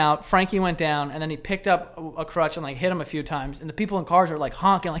that one out. Frankie went down, and then he picked up a crutch and like hit him a few times. And the people in cars were like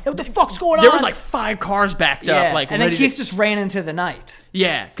honking, like, "What the fuck's going on?" There was like 5 cars backed up, like. And then Keith just ran into the night.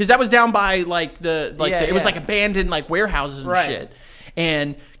 Yeah, because that was down by like it was like abandoned like warehouses and shit.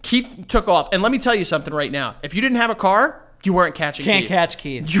 And Keith took off. And let me tell you something right now: if you didn't have a car, you weren't catching. Can't catch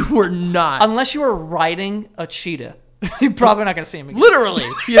Keith. You were not, unless you were riding a cheetah. You're probably not going to see him again. Literally,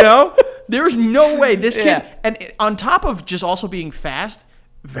 you know? There's no way. This kid, and on top of just also being fast,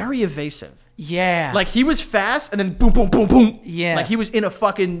 very evasive. Yeah. Like, he was fast, and then boom, boom, boom, boom. Yeah. Like, he was in a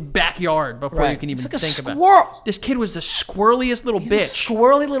fucking backyard before you can even like think about it. Squirrel. This kid was the squirreliest little He's bitch. A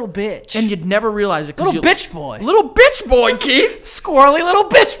squirrely little bitch. And you'd never realize it. Little bitch boy. Little bitch boy, Keith. Squirrely little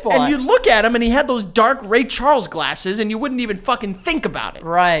bitch boy. And you'd look at him, and he had those dark Ray Charles glasses, and you wouldn't even fucking think about it.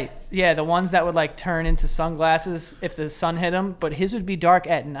 Right. Yeah, the ones that would like turn into sunglasses if the sun hit him, but his would be dark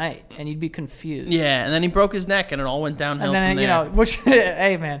at night, and you'd be confused. Yeah, and then he broke his neck, and it all went downhill and then, from there. You know, which,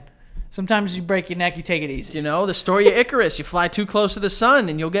 hey, man. Sometimes you break your neck, you take it easy. You know, the story of Icarus. You fly too close to the sun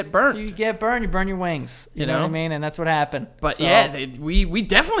and you'll get burnt. You get burned, you burn your wings. You know what I mean? And that's what happened. But yeah, we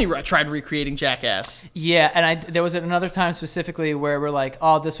definitely tried recreating Jackass. Yeah, and there was another time specifically where we're like,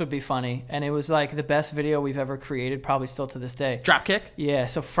 oh, this would be funny. And it was like the best video we've ever created, probably still to this day. Dropkick? Yeah,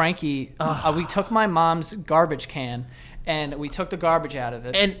 so Frankie, we took my mom's garbage can and we took the garbage out of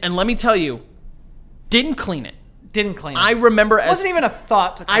it. And let me tell you, didn't clean it. Didn't clean it. I remember it wasn't even a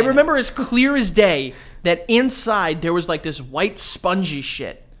thought to clean it. I remember as clear as day that inside there was like this white spongy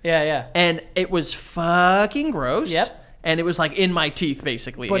shit. Yeah, yeah. And it was fucking gross. Yep. And it was like in my teeth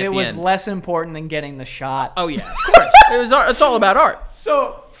basically. But it was end. Less important than getting the shot. Oh yeah, of course. It's all about art.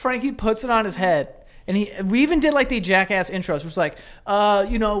 So Frankie puts it on his head. And we even did like the Jackass intros, which was like,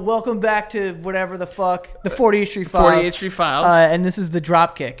 you know, welcome back to whatever the fuck, the 48th Street Files. 48th Street Files. And this is the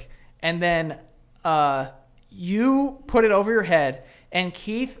Dropkick. And then you put it over your head, and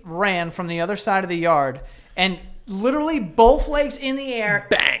Keith ran from the other side of the yard and literally both legs in the air,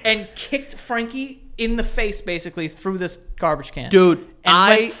 bang, and kicked Frankie in the face basically through this garbage can. Dude,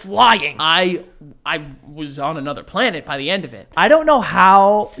 and went flying. I was on another planet by the end of it. I don't know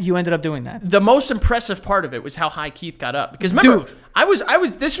how you ended up doing that. The most impressive part of it was how high Keith got up. Because remember,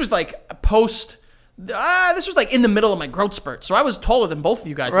 dude, this was like post This was like in the middle of my growth spurt, so I was taller than both of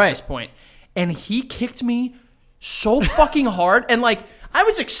you guys at this point. And he kicked me so fucking hard, and like I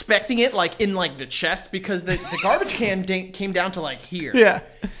was expecting it like in like the chest because the garbage can came down to like here. Yeah.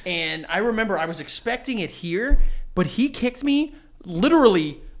 And I remember I was expecting it here, but he kicked me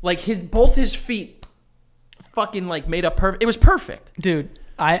literally like both his feet fucking like made up perfect. It was perfect. Dude,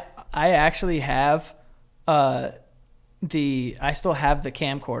 I actually have I still have the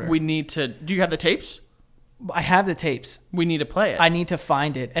camcorder. We need to. Do you have the tapes? I have the tapes. We need to play it. I need to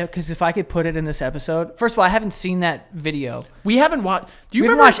find it because if I could put it in this episode. First of all, I haven't seen that video. We haven't watched. Do you We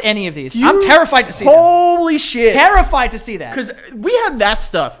haven't remember? watched any of these. I'm terrified to see them. Holy shit! Terrified to see that. Because we had that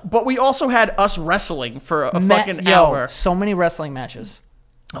stuff, but we also had us wrestling for a fucking hour. So many wrestling matches.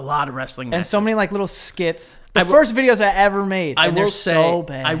 A lot of wrestling matches. And so many like little skits. The first videos I ever made. I and will they're say, so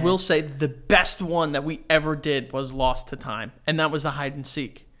bad. I will say the best one that we ever did was Lost to Time, and that was the hide and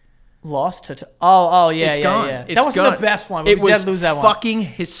seek. Lost to oh yeah, It's yeah, gone. yeah. It's That wasn't gone. the best one. It We did was lose that one. fucking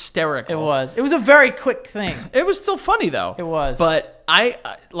hysterical. It was. It was a very quick thing. It was still funny though. It was. But I'm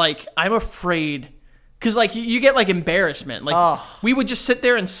afraid because like you get like embarrassment. Like we would just sit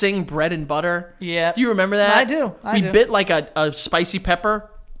there and sing Bread and Butter. Yeah. Do you remember that? I do. We bit like a spicy pepper.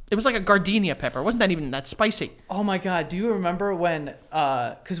 It was like a gardenia pepper. It wasn't that even that spicy. Oh my god! Do you remember when?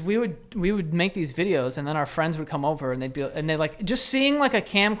 Because we would make these videos, and then our friends would come over, and they're like, just seeing like a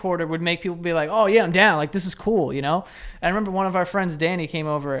camcorder would make people be like, oh yeah, I'm down. Like this is cool, you know. And I remember one of our friends, Danny, came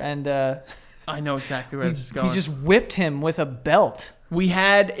over, and I know exactly where this is going. We just whipped him with a belt. We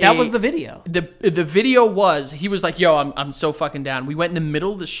had that was the video. The video was he was like, yo, I'm so fucking down. We went in the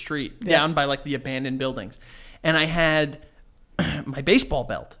middle of the street, down by like the abandoned buildings, and I had my baseball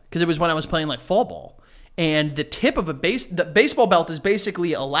belt because it was when I was playing like fall ball, and the tip of the baseball belt is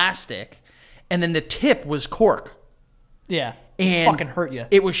basically elastic, and then the tip was cork. Yeah, and fucking hurt you.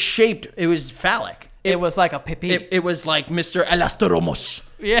 It was shaped. It was phallic. It was like a pipi. It was like Mr. Elastoromos.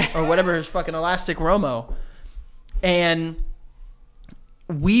 Yeah, or whatever his fucking elastic Romo, and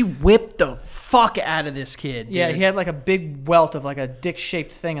we whipped the fuck out of this kid. Dude. Yeah, he had like a big welt of like a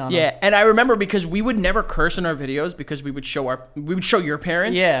dick-shaped thing on him. Yeah, and I remember because we would never curse in our videos because we would show your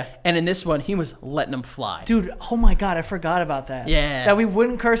parents. Yeah. And in this one, he was letting them fly. Dude, oh my god, I forgot about that. Yeah. That we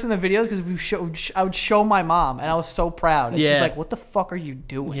wouldn't curse in the videos because I would show my mom, and I was so proud. And she's like, "What the fuck are you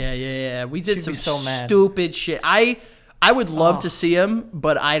doing?" Yeah. We did She'd some be so mad. stupid shit. I would love to see him,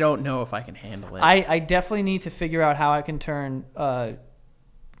 but I don't know if I can handle it. I definitely need to figure out how I can turn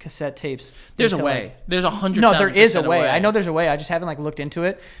cassette tapes. There's a way. There's 100,000%. No, there is a way. I know there's a way. I just haven't like looked into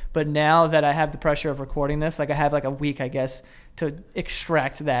it. But now that I have the pressure of recording this, like I have like a week, I guess, to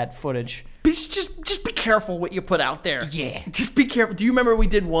extract that footage. Just be careful what you put out there. Yeah. Just be careful. Do you remember we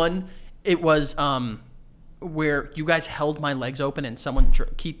did one? It was where you guys held my legs open and someone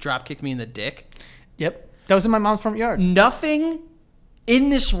drop kicked me in the dick. Yep. That was in my mom's front yard. Nothing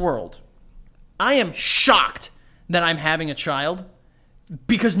in this world. I am shocked that I'm having a child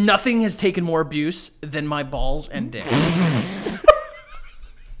because nothing has taken more abuse than my balls and dick.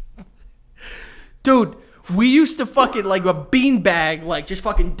 Dude, we used to fucking like a beanbag, like just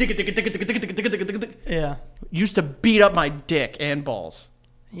fucking dig it. Yeah. Used to beat up my dick and balls.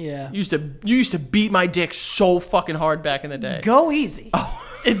 Yeah. You used to beat my dick so fucking hard back in the day. Go easy. Oh.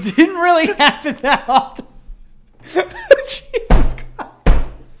 It didn't really happen that often. Jesus Christ.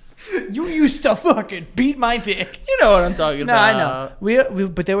 You used to fucking beat my dick. You know what I'm talking about. No, I know.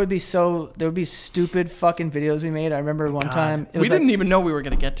 But there would be stupid fucking videos we made. I remember one time we didn't even know we were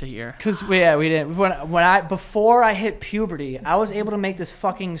gonna get to here. Cause we didn't. Before I hit puberty, I was able to make this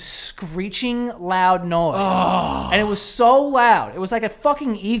fucking screeching loud noise, and it was so loud. It was like a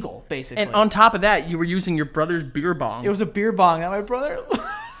fucking eagle, basically. And on top of that, you were using your brother's beer bong. It was a beer bong that my brother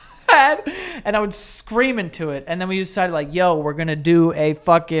had, and I would scream into it. And then we decided, like, yo, we're gonna do a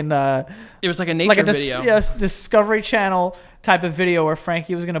fucking. It was like a nature video. Yes, Discovery Channel type of video where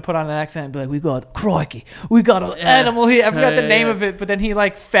Frankie was gonna put on an accent and be like, "We got crikey, we got an animal here." I forgot the name of it, but then he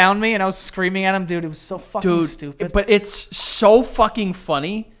like found me and I was screaming at him, dude. It was so fucking stupid. But it's so fucking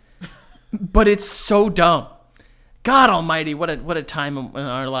funny, but it's so dumb. God Almighty, what a time in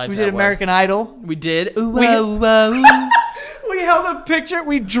our lives. We did American Idol. We did. We held a picture.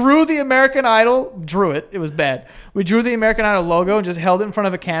 We drew the American Idol. Drew it. It was bad. We drew the American Idol logo and just held it in front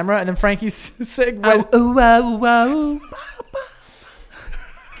of a camera. And then Frankie went,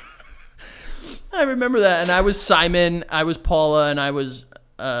 I remember that. And I was Simon. I was Paula. And I was...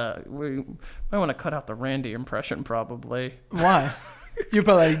 we might want to cut out the Randy impression, probably. Why? You're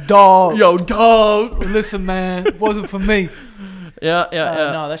probably like, dog. Yo, dog. Listen, man. It wasn't for me. Yeah.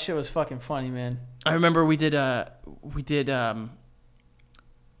 No, that shit was fucking funny, man. I remember we did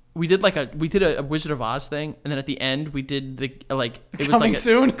we did a Wizard of Oz thing, and then at the end we did the like it was Coming like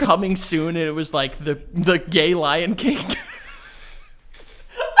soon? coming soon, and it was like the gay Lion King.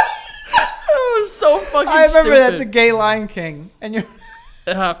 It was so fucking. I remember stupid. that the gay Lion King, and you're.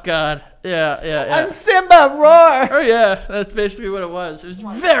 Oh God, yeah. I'm Simba, roar. Oh yeah, that's basically what it was. It was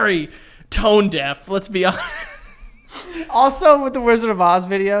very tone deaf. Let's be honest. Also, with the Wizard of Oz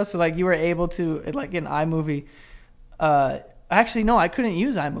video, so like you were able to like in iMovie. Actually, no, I couldn't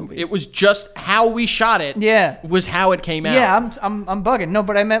use iMovie. It was just how we shot it. Yeah, was how it came out. yeah. I'm bugging. No,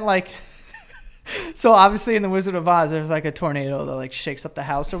 but I meant like. So obviously in the Wizard of Oz, there's like a tornado that like shakes up the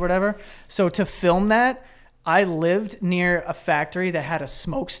house or whatever. So to film that, I lived near a factory that had a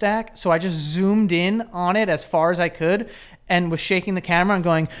smokestack. So I just zoomed in on it as far as I could and was shaking the camera and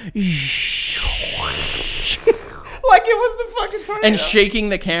going, like it was the fucking tornado. And shaking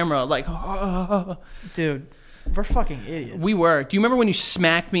the camera like, dude, we're fucking idiots. We were. Do you remember when you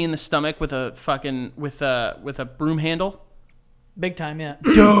smacked me in the stomach with a fucking with a broom handle? Big time, yeah.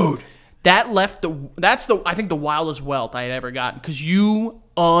 Dude. That left I think the wildest welt I had ever gotten because you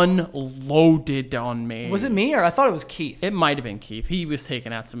unloaded on me. Was it me or I thought it was Keith? It might have been Keith. He was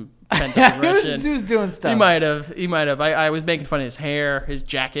taking out some pent up aggression. He was doing stuff. He might have. I was making fun of his hair, his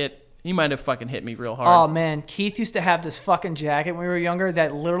jacket. He might have fucking hit me real hard. Oh man, Keith used to have this fucking jacket when we were younger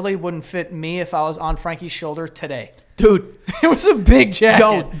that literally wouldn't fit me if I was on Frankie's shoulder today. Dude, it was a big jacket.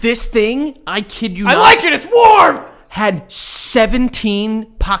 Yo, this thing, I kid you not. I like it. It's warm. Had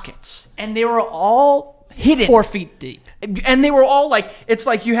 17 pockets. And they were all hidden 4 feet deep. And they were all like, it's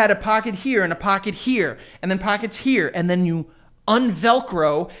like you had a pocket here and a pocket here, and then pockets here, and then you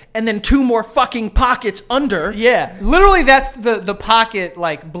unvelcro, and then 2 more fucking pockets under. Yeah. Literally, that's the pocket,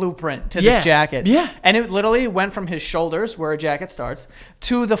 like, blueprint to this jacket. Yeah. And it literally went from his shoulders, where a jacket starts,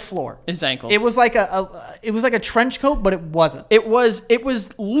 to the floor. His ankles. It was like a trench coat, but it wasn't. It was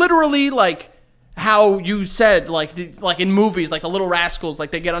literally like how you said, like in movies, like the Little Rascals, like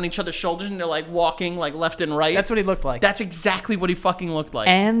they get on each other's shoulders and they're like walking like left and right. That's what he looked like. That's exactly what he fucking looked like.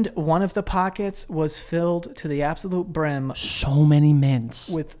 And one of the pockets was filled to the absolute brim. So many mints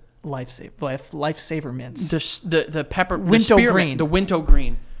with lifesaver mints. The pepper, Winto green. the Winto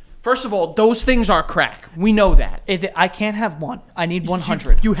green. First of all, those things are crack. We know that. I can't have one. I need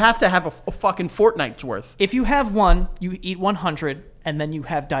 100. You have to have a fucking fortnight's worth. If you have one, you eat 100. And then you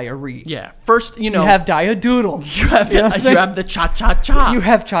have diarrhea. Yeah. First, you know. You have dia-doodle. You have the cha-cha-cha. You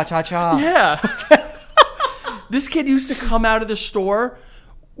have cha-cha-cha. Yeah. This kid used to come out of the store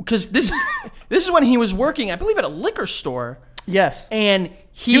because this is when he was working, I believe, at a liquor store. Yes. And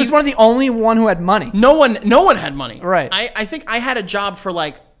he was one of the only one who had money. No one had money. Right. I think I had a job for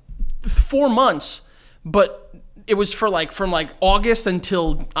like 4 months, but it was for like from like August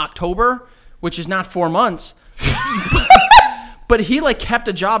until October, which is not 4 months. But he like kept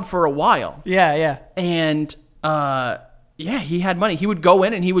a job for a while. Yeah, yeah. And yeah, he had money. He would go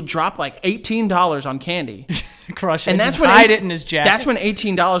in and he would drop like $18 on candy. Crush it. And that's when hide it in his jacket. That's when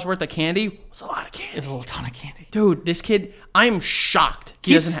 $18 worth of candy was a lot of candy. It's a little ton of candy. Dude, this kid, I'm shocked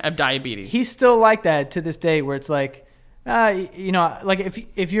he doesn't have diabetes. He's still like that to this day where it's like, you know, like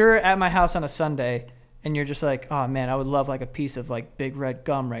if you're at my house on a Sunday and you're just like, oh man, I would love like a piece of like Big Red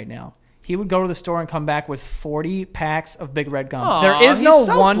gum right now. He would go to the store and come back with 40 packs of Big Red gum. Aww, there is no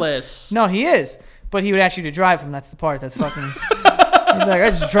selfless. No, he is. But he would ask you to drive him. That's the part that's fucking... He'd be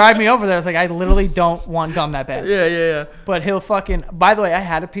like, just drive me over there. I was like, I literally don't want gum that bad. Yeah. But he'll fucking... By the way, I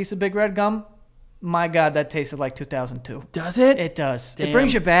had a piece of Big Red gum. My God, that tasted like 2002. Does it? It does. Damn. It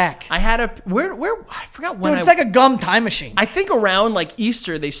brings you back. I had a... Where I forgot when. Dude, it's like a gum time machine. I think around like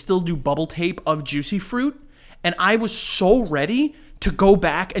Easter, they still do bubble tape of Juicy Fruit. And I was so ready to go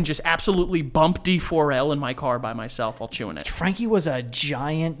back and just absolutely bump D4L in my car by myself while chewing it. Frankie was a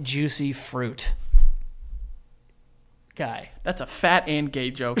giant Juicy Fruit guy. That's a fat and gay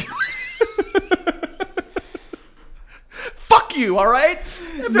joke. Fuck you, all right?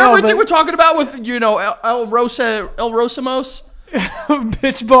 If everything we're talking about with, you know, El Rosamos.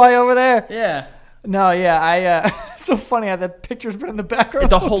 Bitch boy over there. Yeah. No, yeah, it's so funny how that picture's been in the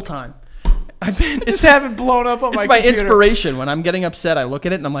background the whole time. Just have it blown up on my computer. It's my inspiration. When I'm getting upset, I look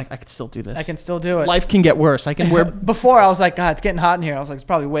at it and I'm like, I can still do this. I can still do it. Life can get worse. I can wear... Before, I was like, God, it's getting hot in here. I was like, it's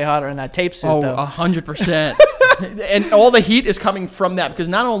probably way hotter in that tape suit, though. 100%. And all the heat is coming from that because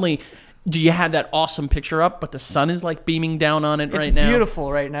not only do you have that awesome picture up, but the sun is like beaming down on it right now. It's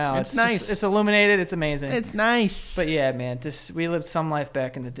beautiful right now. It's nice. Just, it's illuminated. It's amazing. It's nice. But yeah, man, we lived some life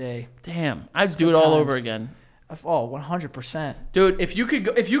back in the day. Damn. I'd do it all over again. Oh, 100%. Dude, if you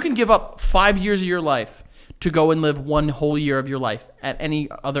can give up 5 years of your life to go and live one whole year of your life at any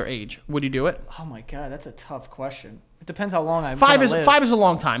other age, would you do it? Oh my god, that's a tough question. It depends how long I'm Five gonna is live. 5 is a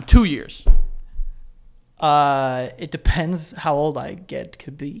long time. 2 years. It depends how old I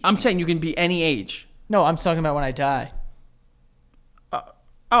could be. I'm saying you can be any age. No, I'm talking about when I die.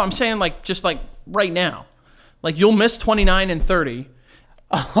 I'm saying like just like right now. Like you'll miss 29 and 30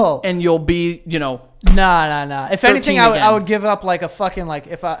 Oh, and you'll be, you know, nah. If 13 anything, again. I would give up like a fucking like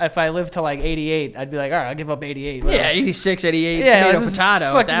if I live to like 88, I'd be like, all right, I'll give up 88. whatever. yeah, 86, 88, Yeah, tomato, this is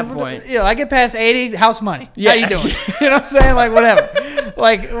potato at that fucking- point. You know, I get past 80, house money. Yeah. How you doing? You know what I'm saying? Like whatever.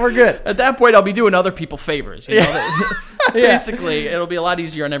 Like we're good. At that point, I'll be doing other people favors. You know? Yeah. Basically, it'll be a lot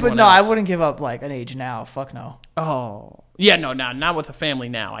easier on But everyone no, else. I wouldn't give up like an age now. Fuck no. Oh. Yeah, no, not with a family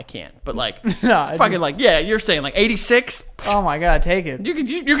now. I can't. But like, No, I fucking just- like, yeah, you're saying like 86? Oh my god, take it. You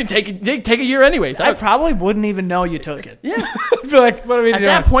can take a year anyways. I probably wouldn't even know you took it. Yeah. I'd be like, what are we At doing?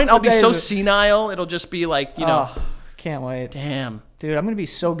 that point, I'll What be day so is it? senile. It'll just be like, you know, Oh, can't wait. damn. Dude, I'm gonna be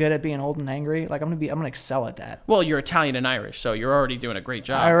so good at being old and angry. Like I'm gonna excel at that. Well, you're Italian and Irish, so you're already doing a great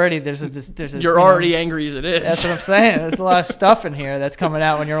job. There's a You're already angry as it is. That's what I'm saying. There's a lot of stuff in here that's coming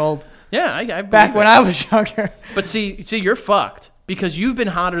out when you're old. Yeah, I Back when I was younger. But see, you're fucked because you've been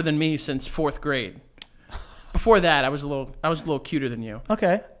hotter than me since 4th grade. Before that, I was a little cuter than you.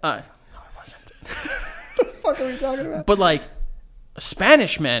 Okay. No, I wasn't. What the fuck are we talking about? But like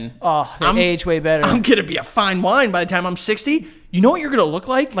Spanish men, Oh, they age way better. I'm gonna be a fine wine by the time I'm 60. You know what you're gonna look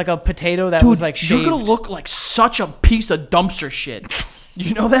like? Like a potato that Dude, was like shaved. you're gonna look like such a piece of dumpster shit.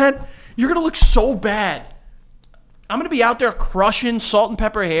 You know that? You're gonna look so bad. I'm gonna be out there crushing salt and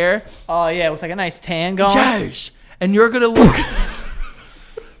pepper hair. Oh yeah, with like a nice tan going. Yes, and you're gonna look.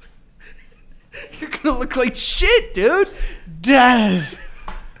 You're gonna look like shit, dude. Dad.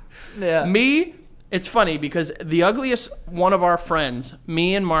 Yeah. Me, it's funny because the ugliest one of our friends,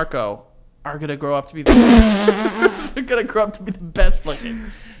 me and Marco, are gonna grow up to be. They're gonna grow up to be the best looking.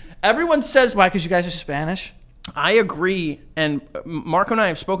 Everyone says. Why? Because you guys are Spanish. I agree, and Marco and I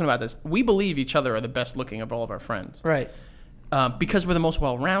have spoken about this. We believe each other are the best looking of all of our friends, Right. because we're the most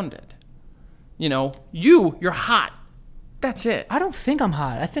well rounded. You know, you're hot. That's it, I don't think I'm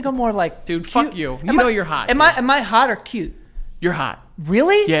hot. I think I'm more like dude. cute. Fuck you. You know you're hot. Am dude. I hot or cute? You're hot.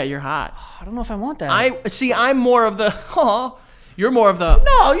 Really? Yeah, you're hot. I don't know if I want that. I see. I'm more of the. You're more of the.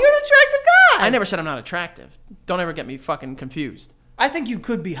 No, you're an attractive guy. I never said I'm not attractive. Don't ever get me fucking confused. I think you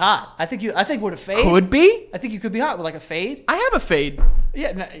could be hot. I think with a fade. Could be. I think you could be hot with like a fade. I have a fade.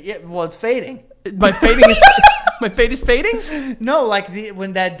 Yeah. No, yeah. Well, it's fading. My fading is. My fade is fading. No, like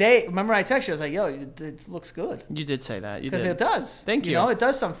when that day. Remember, I texted you. I was like, "Yo, it looks good." You did say that. You Because did. it does. Thank you. You know, it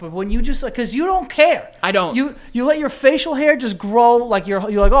does something. But when you just like, because you don't care. I don't. You let your facial hair just grow like you're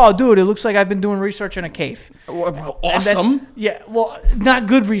like, oh, dude, it looks like I've been doing research in a cave. Awesome. And then- yeah. Well, not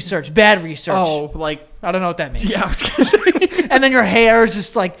good research, bad research. Oh, like. I don't know what that means. Yeah, I was gonna say. And then your hair is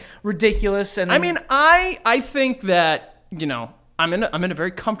just like ridiculous. And I mean, I think that I'm in a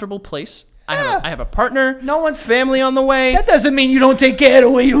very comfortable place. Yeah. I have a partner. No one's- family on the way. that doesn't mean you don't take care of the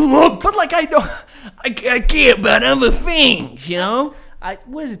way you look. But like I care about other things, you know.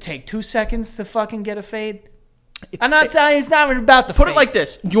 What does it take? 2 seconds to fucking get a fade? I'm not telling you, it's not even about the Put fade. it like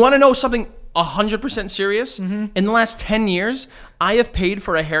this. Do you want to know something 100% serious? Mm-hmm. In the last 10 years, I have paid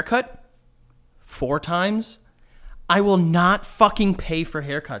for a haircut 4 times. I will not fucking pay for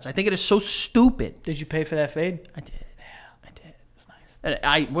haircuts. I think it is so stupid. Did you pay for that fade? I did. I did. It's nice. And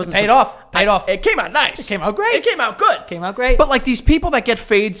I wasn't Paid off. Paid off. It came out nice. It came out great. It came out good. Came out great. But like these people that get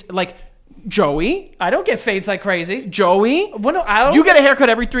fades, like Joey. I don't get fades like crazy. Joey. Well, no, I don't. You get a haircut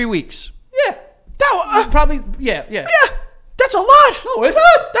every 3 weeks. Yeah. That, Probably, yeah. yeah. That's a lot. No, it's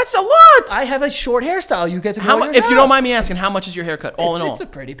not. That's a lot. I have a short hairstyle. You get to How grow much? yours If you out. don't mind me asking, how much is your haircut all in all? It's a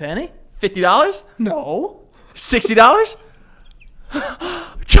pretty penny. $50? No. $60?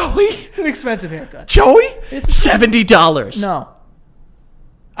 Joey? It's an expensive haircut. Joey? It's $70. No.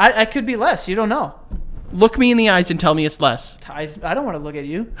 I could be less. You don't know. Look me in the eyes and tell me it's less. I don't want to look at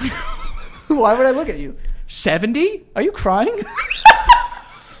you. Why would I look at you? 70? Are you crying? Did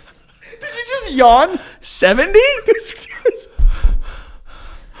you just yawn? 70?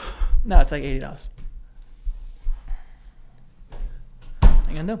 No, it's like $80. What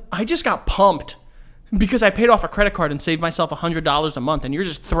you gonna do? I just got pumped because I paid off a credit card and saved myself $100 a month, and you're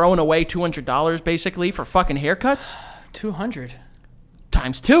just throwing away $200 basically for fucking haircuts? 200.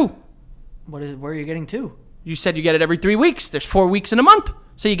 Times 2. Where are you getting to? You said you get it every 3 weeks. There's 4 weeks in a month.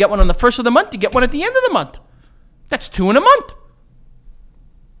 So you get one on the first of the month, you get one at the end of the month. That's 2 in a month.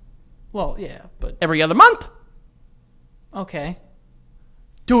 Well, yeah, but Every other month. okay.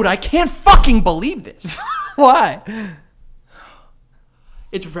 Dude, I can't fucking believe this. Why?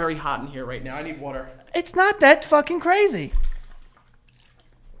 It's very hot in here right now. I need water. It's not that fucking crazy.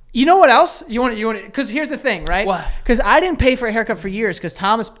 You know what else? You want because here's the thing, right? What? Because I didn't pay for a haircut for years because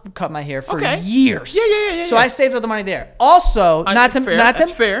Thomas cut my hair for years. Yeah. So I saved all the money there. Also, not to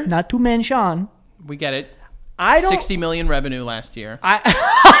mention, We get it. I don't 60 million revenue last year.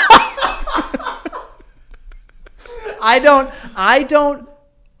 I don't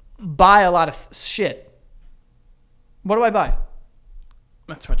buy a lot of shit. What do I buy?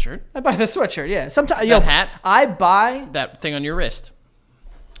 That sweatshirt. I buy the sweatshirt. Yeah. Sometimes That hat. I buy. That thing on your wrist.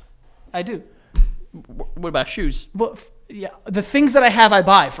 I do. What about shoes? Well, yeah, the things that I have, I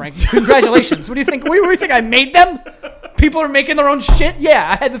buy. Frank, congratulations. What do you think? What do you think? I made them? People are making their own shit.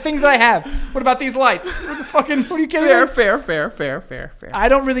 Yeah, I had the things that I have. What about these lights? What the fucking? What are you kidding me? Fair. I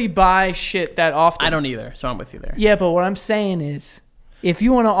don't really buy shit that often. I don't either, so I'm with you there. Yeah, but what I'm saying is, if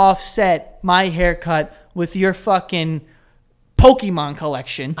you want to offset my haircut with your fucking Pokemon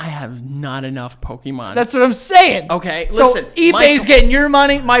collection, I have not enough Pokemon. that's what I'm saying. Okay, so listen. eBay's getting your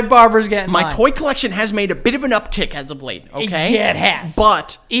money, my barber's getting My mine. toy collection has made a bit of an uptick as of late, okay? Yeah, it has.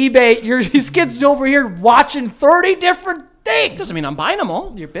 But eBay, these kids over here watching 30 different things. doesn't mean I'm buying them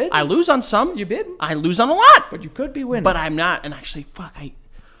all. You're bidding. I lose on some. You're bidding. I lose on a lot. But you could be winning. But I'm not. And actually, fuck,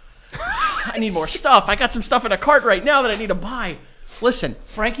 I need more stuff. I got some stuff in a cart right now that I need to buy. Listen,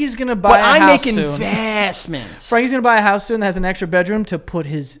 Frankie's going to buy a I'm house making soon. investments. Frankie's going to buy a house soon that has an extra bedroom to put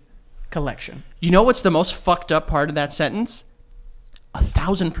his collection. You know what's the most fucked up part of that sentence?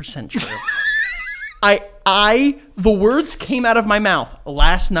 1,000% true. The words came out of my mouth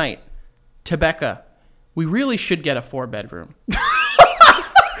last night to Becca. We really should get a 4-bedroom.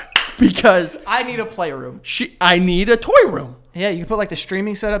 Because I need a playroom. I need a toy room. Yeah, you can put like the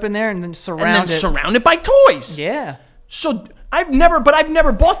streaming setup in there and then surround it. Surround it by toys. Yeah. So I've never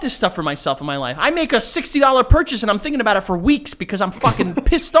bought this stuff for myself in my life. I make a $60 purchase and I'm thinking about it for weeks because I'm fucking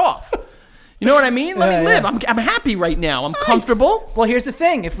pissed off. You know what I mean? Let me live. I'm happy right now. I'm comfortable. Well, here's the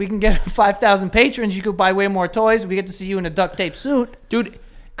thing. If we can get 5,000 patrons, you could buy way more toys. We get to see you in a duct tape suit. Dude,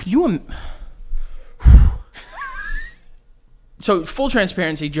 could you... So, full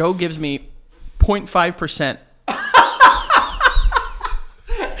transparency, Joe gives me 0.5%.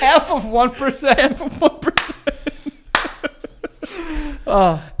 Half of 1%. Half of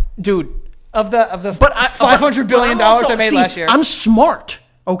 1%. Dude. Of the $500 billion I made last year. I'm smart,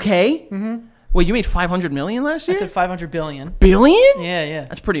 okay? Mm-hmm. Wait, you made $500 million last year? I said 500 billion. Billion? Yeah.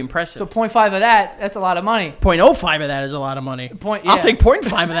 That's pretty impressive. So 0.5 of that, that's a lot of money. 0.05 of that is a lot of money. I'll take 0.5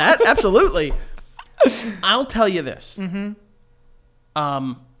 of that. Absolutely. I'll tell you this. Mm-hmm.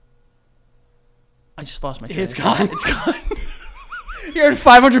 I just lost my train. It's gone. It's gone. You heard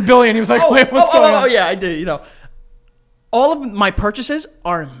 500 billion. He was like, wait, what's going on? Oh, yeah, I did. You know, all of my purchases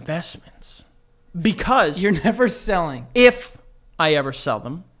are investments because you're never selling. If I ever sell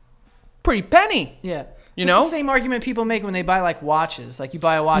them, pretty penny. Yeah. You know? It's the same argument people make when they buy like watches. Like you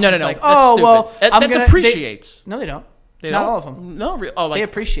buy a watch. No. It's like, That's well, that depreciates. No, they don't. They Not don't? all of them. No, They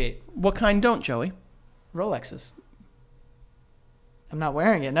appreciate. What kind don't, Joey? Rolexes. I'm not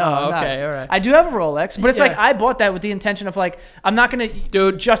wearing it. No, Oh, I'm okay, not. all right. I do have a Rolex, but it's Yeah. like I bought that with the intention of like I'm not gonna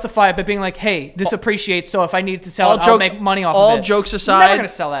justify it by being like, hey, this appreciates. So if I need to sell it, I'll make money off of it. All jokes aside, I'm never gonna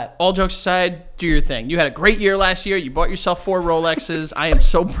sell that. All jokes aside, do your thing. You had a great year last year. You bought yourself 4 Rolexes. I am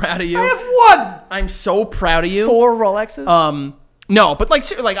so proud of you. I have one. I'm so proud of you. 4 Rolexes. No, but like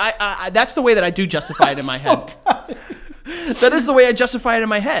I that's the way that I do justify it in my head. That is the way I justify it in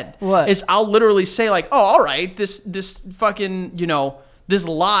my head. What? Is I'll literally say like, oh, all right, this fucking, you know, this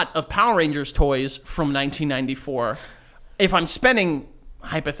lot of Power Rangers toys from 1994, if I'm spending,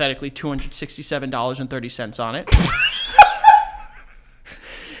 hypothetically, $267.30 on it,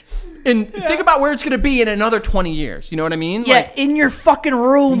 and think about where it's going to be in another 20 years. You know what I mean? Yeah, Like, in your fucking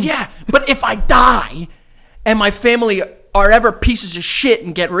room. yeah, but if I die and my family are ever pieces of shit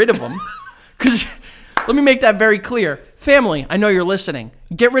and get rid of them, because let me make that very clear. Family, I know you're listening.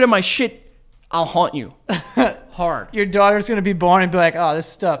 Get rid of my shit, I'll haunt you. Hard. Your daughter's gonna be born and be like, "Oh, this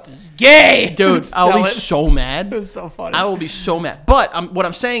stuff is gay, Dude, I'll be Sell it. so mad. It's so funny. I will be so mad. But what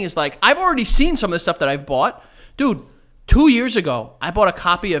I'm saying is, like, I've already seen some of the stuff that I've bought. Dude, 2 years ago, I bought a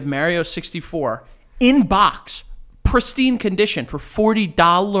copy of Mario 64 in box, pristine condition for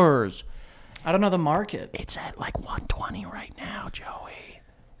 $40. I don't know the market. It's at like 120 right now, Joey.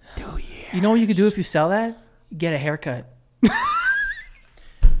 2 years. You know what you could do if you sell that? Get a haircut.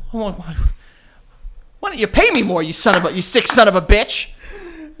 Hold on, why don't you pay me more, you sick son of a bitch?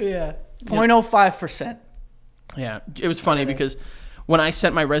 Yeah. 0.05%. Yeah, it was funny because when I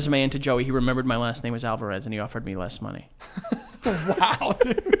sent my resume into Joey, he remembered my last name was Alvarez and he offered me less money. Wow,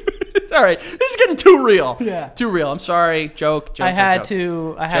 dude. All right, this is getting too real. Yeah. Too real. I'm sorry. Joke. I had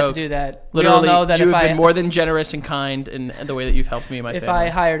joke. to do that. Literally, we all know that you if have I been more than generous and kind in the way that you've helped me and my if family. I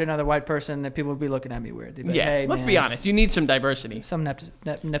hired another white person, that people would be looking at me weird. They'd be like, Yeah, hey, let's man, be honest. You need some diversity. some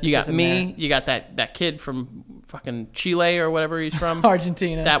nepotism. You got me. there. You got that kid from fucking Chile or whatever he's from.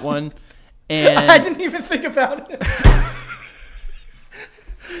 Argentina. That one. And I didn't even think about it.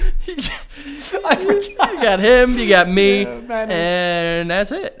 I forgot. you got him. You got me. Yeah, man. And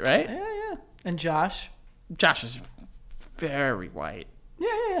that's it, right? Yeah. And Josh. Josh is very white.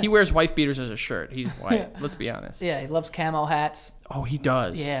 Yeah. He wears wife beaters as a shirt. He's white. Let's be honest. Yeah, he loves camo hats. Oh, he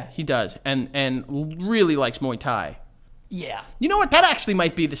does. Yeah. He does. And really likes Muay Thai. Yeah. You know what? That actually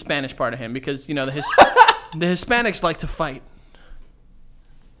might be the Spanish part of him because, the Hispanics like to fight.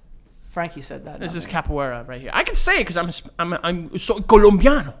 Frankie said that. This is capoeira right here. I can say it because I'm soy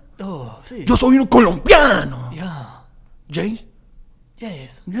colombiano. Oh, sí. Yo soy un colombiano. Yeah. James?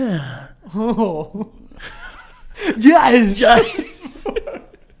 Yes. Yeah. Oh. Yes. James.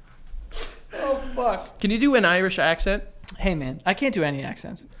 Oh, fuck. Can you do an Irish accent? Hey, man. I can't do any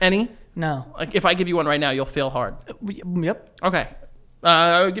accents. Any? No. Like if I give you one right now, you'll fail hard. Yep. Okay.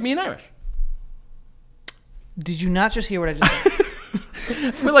 Give me an Irish. Did you not just hear what I just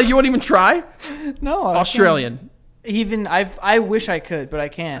said? But like you won't even try? No. I Australian. can't. Even I wish I could, but I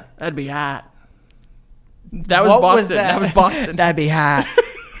can't. That'd be hot. That was What Boston. was that? That was Boston. That'd be hot.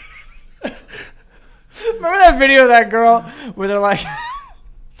 Remember that video of that girl where they're like,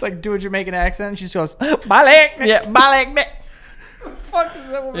 it's like do a Jamaican accent, and she just goes, "Balik." Yeah, balik. Fuck is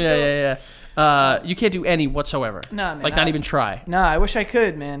that woman doing? Yeah. You can't do any whatsoever. No, man, like not even try. No, I wish I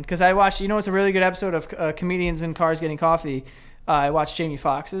could, man. Because I watched, it's a really good episode of comedians in cars getting coffee. I watched Jamie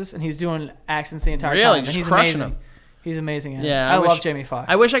Foxx's, and he's doing accents the entire time. Really? And Just he's crushing amazing. them. He's amazing at it. Yeah, I wish- love Jamie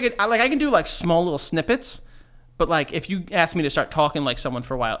Foxx. I wish I could. I can do like small little snippets, but like if you ask me to start talking like someone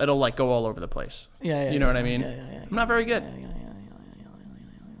for a while, it'll like go all over the place. Yeah, You know what I mean? Yeah. I'm not very good.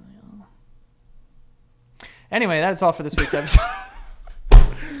 Anyway, that's all for this week's episode.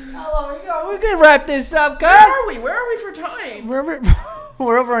 Oh, we could wrap this up, guys. Where are we for time?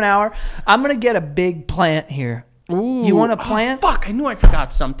 We're over an hour. I'm gonna get a big plant here. Ooh. You want a plant? Oh, fuck! I knew I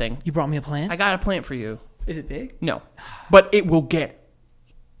forgot something. You brought me a plant? I got a plant for you. Is it big? No, but it will get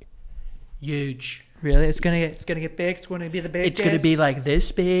huge. Really? It's gonna get big. It's gonna be the biggest. It's gonna be like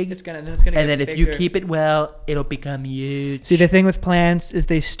this big. It's gonna and get then if you bigger. keep it well, it'll become huge. See, the thing with plants is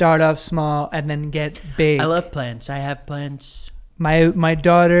they start off small and then get big. I love plants. I have plants. My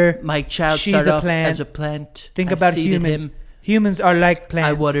daughter. My child She's started a off plant. as a plant. Think I about seeded humans. him. Humans are like plants.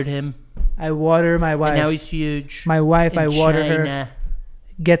 I watered him. I water my wife. And now he's huge. My wife, in I water her. China.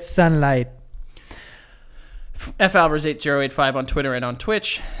 Get sunlight. F Alvarez 8085 on Twitter and on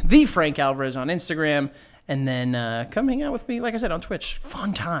Twitch. The Frank Alvarez on Instagram. And then come hang out with me, like I said, on Twitch.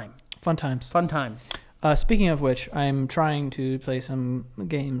 Fun time. Fun times. Fun time. Speaking of which, I'm trying to play some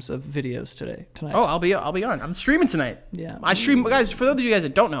games of videos tonight. Oh, I'll be on. I'm streaming tonight. Yeah. I stream, guys. For those of you guys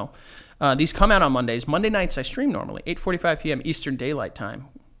that don't know, these come out on Mondays. Monday nights I stream normally 8:45 p.m. Eastern Daylight Time.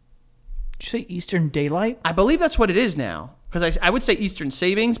 Did you say Eastern Daylight? I believe that's what it is now. Because I would say Eastern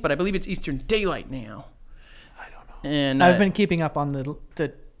Savings, but I believe it's Eastern Daylight now. I don't know. And I've been keeping up on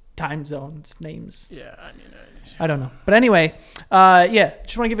the time zones names. Yeah, I don't know. But anyway, just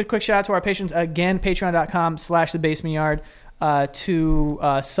want to give a quick shout out to our patrons. Again, patreon.com/thebasementyard to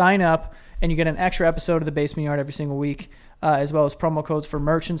sign up, and you get an extra episode of The Basement Yard every single week, as well as promo codes for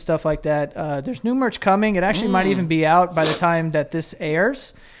merch and stuff like that. There's new merch coming. It actually might even be out by the time that this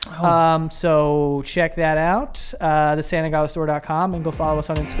airs. So check that out, thesantagalastore.com, and go follow us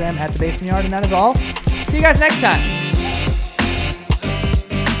on Instagram @thebasementyard. And that is all. See you guys next time.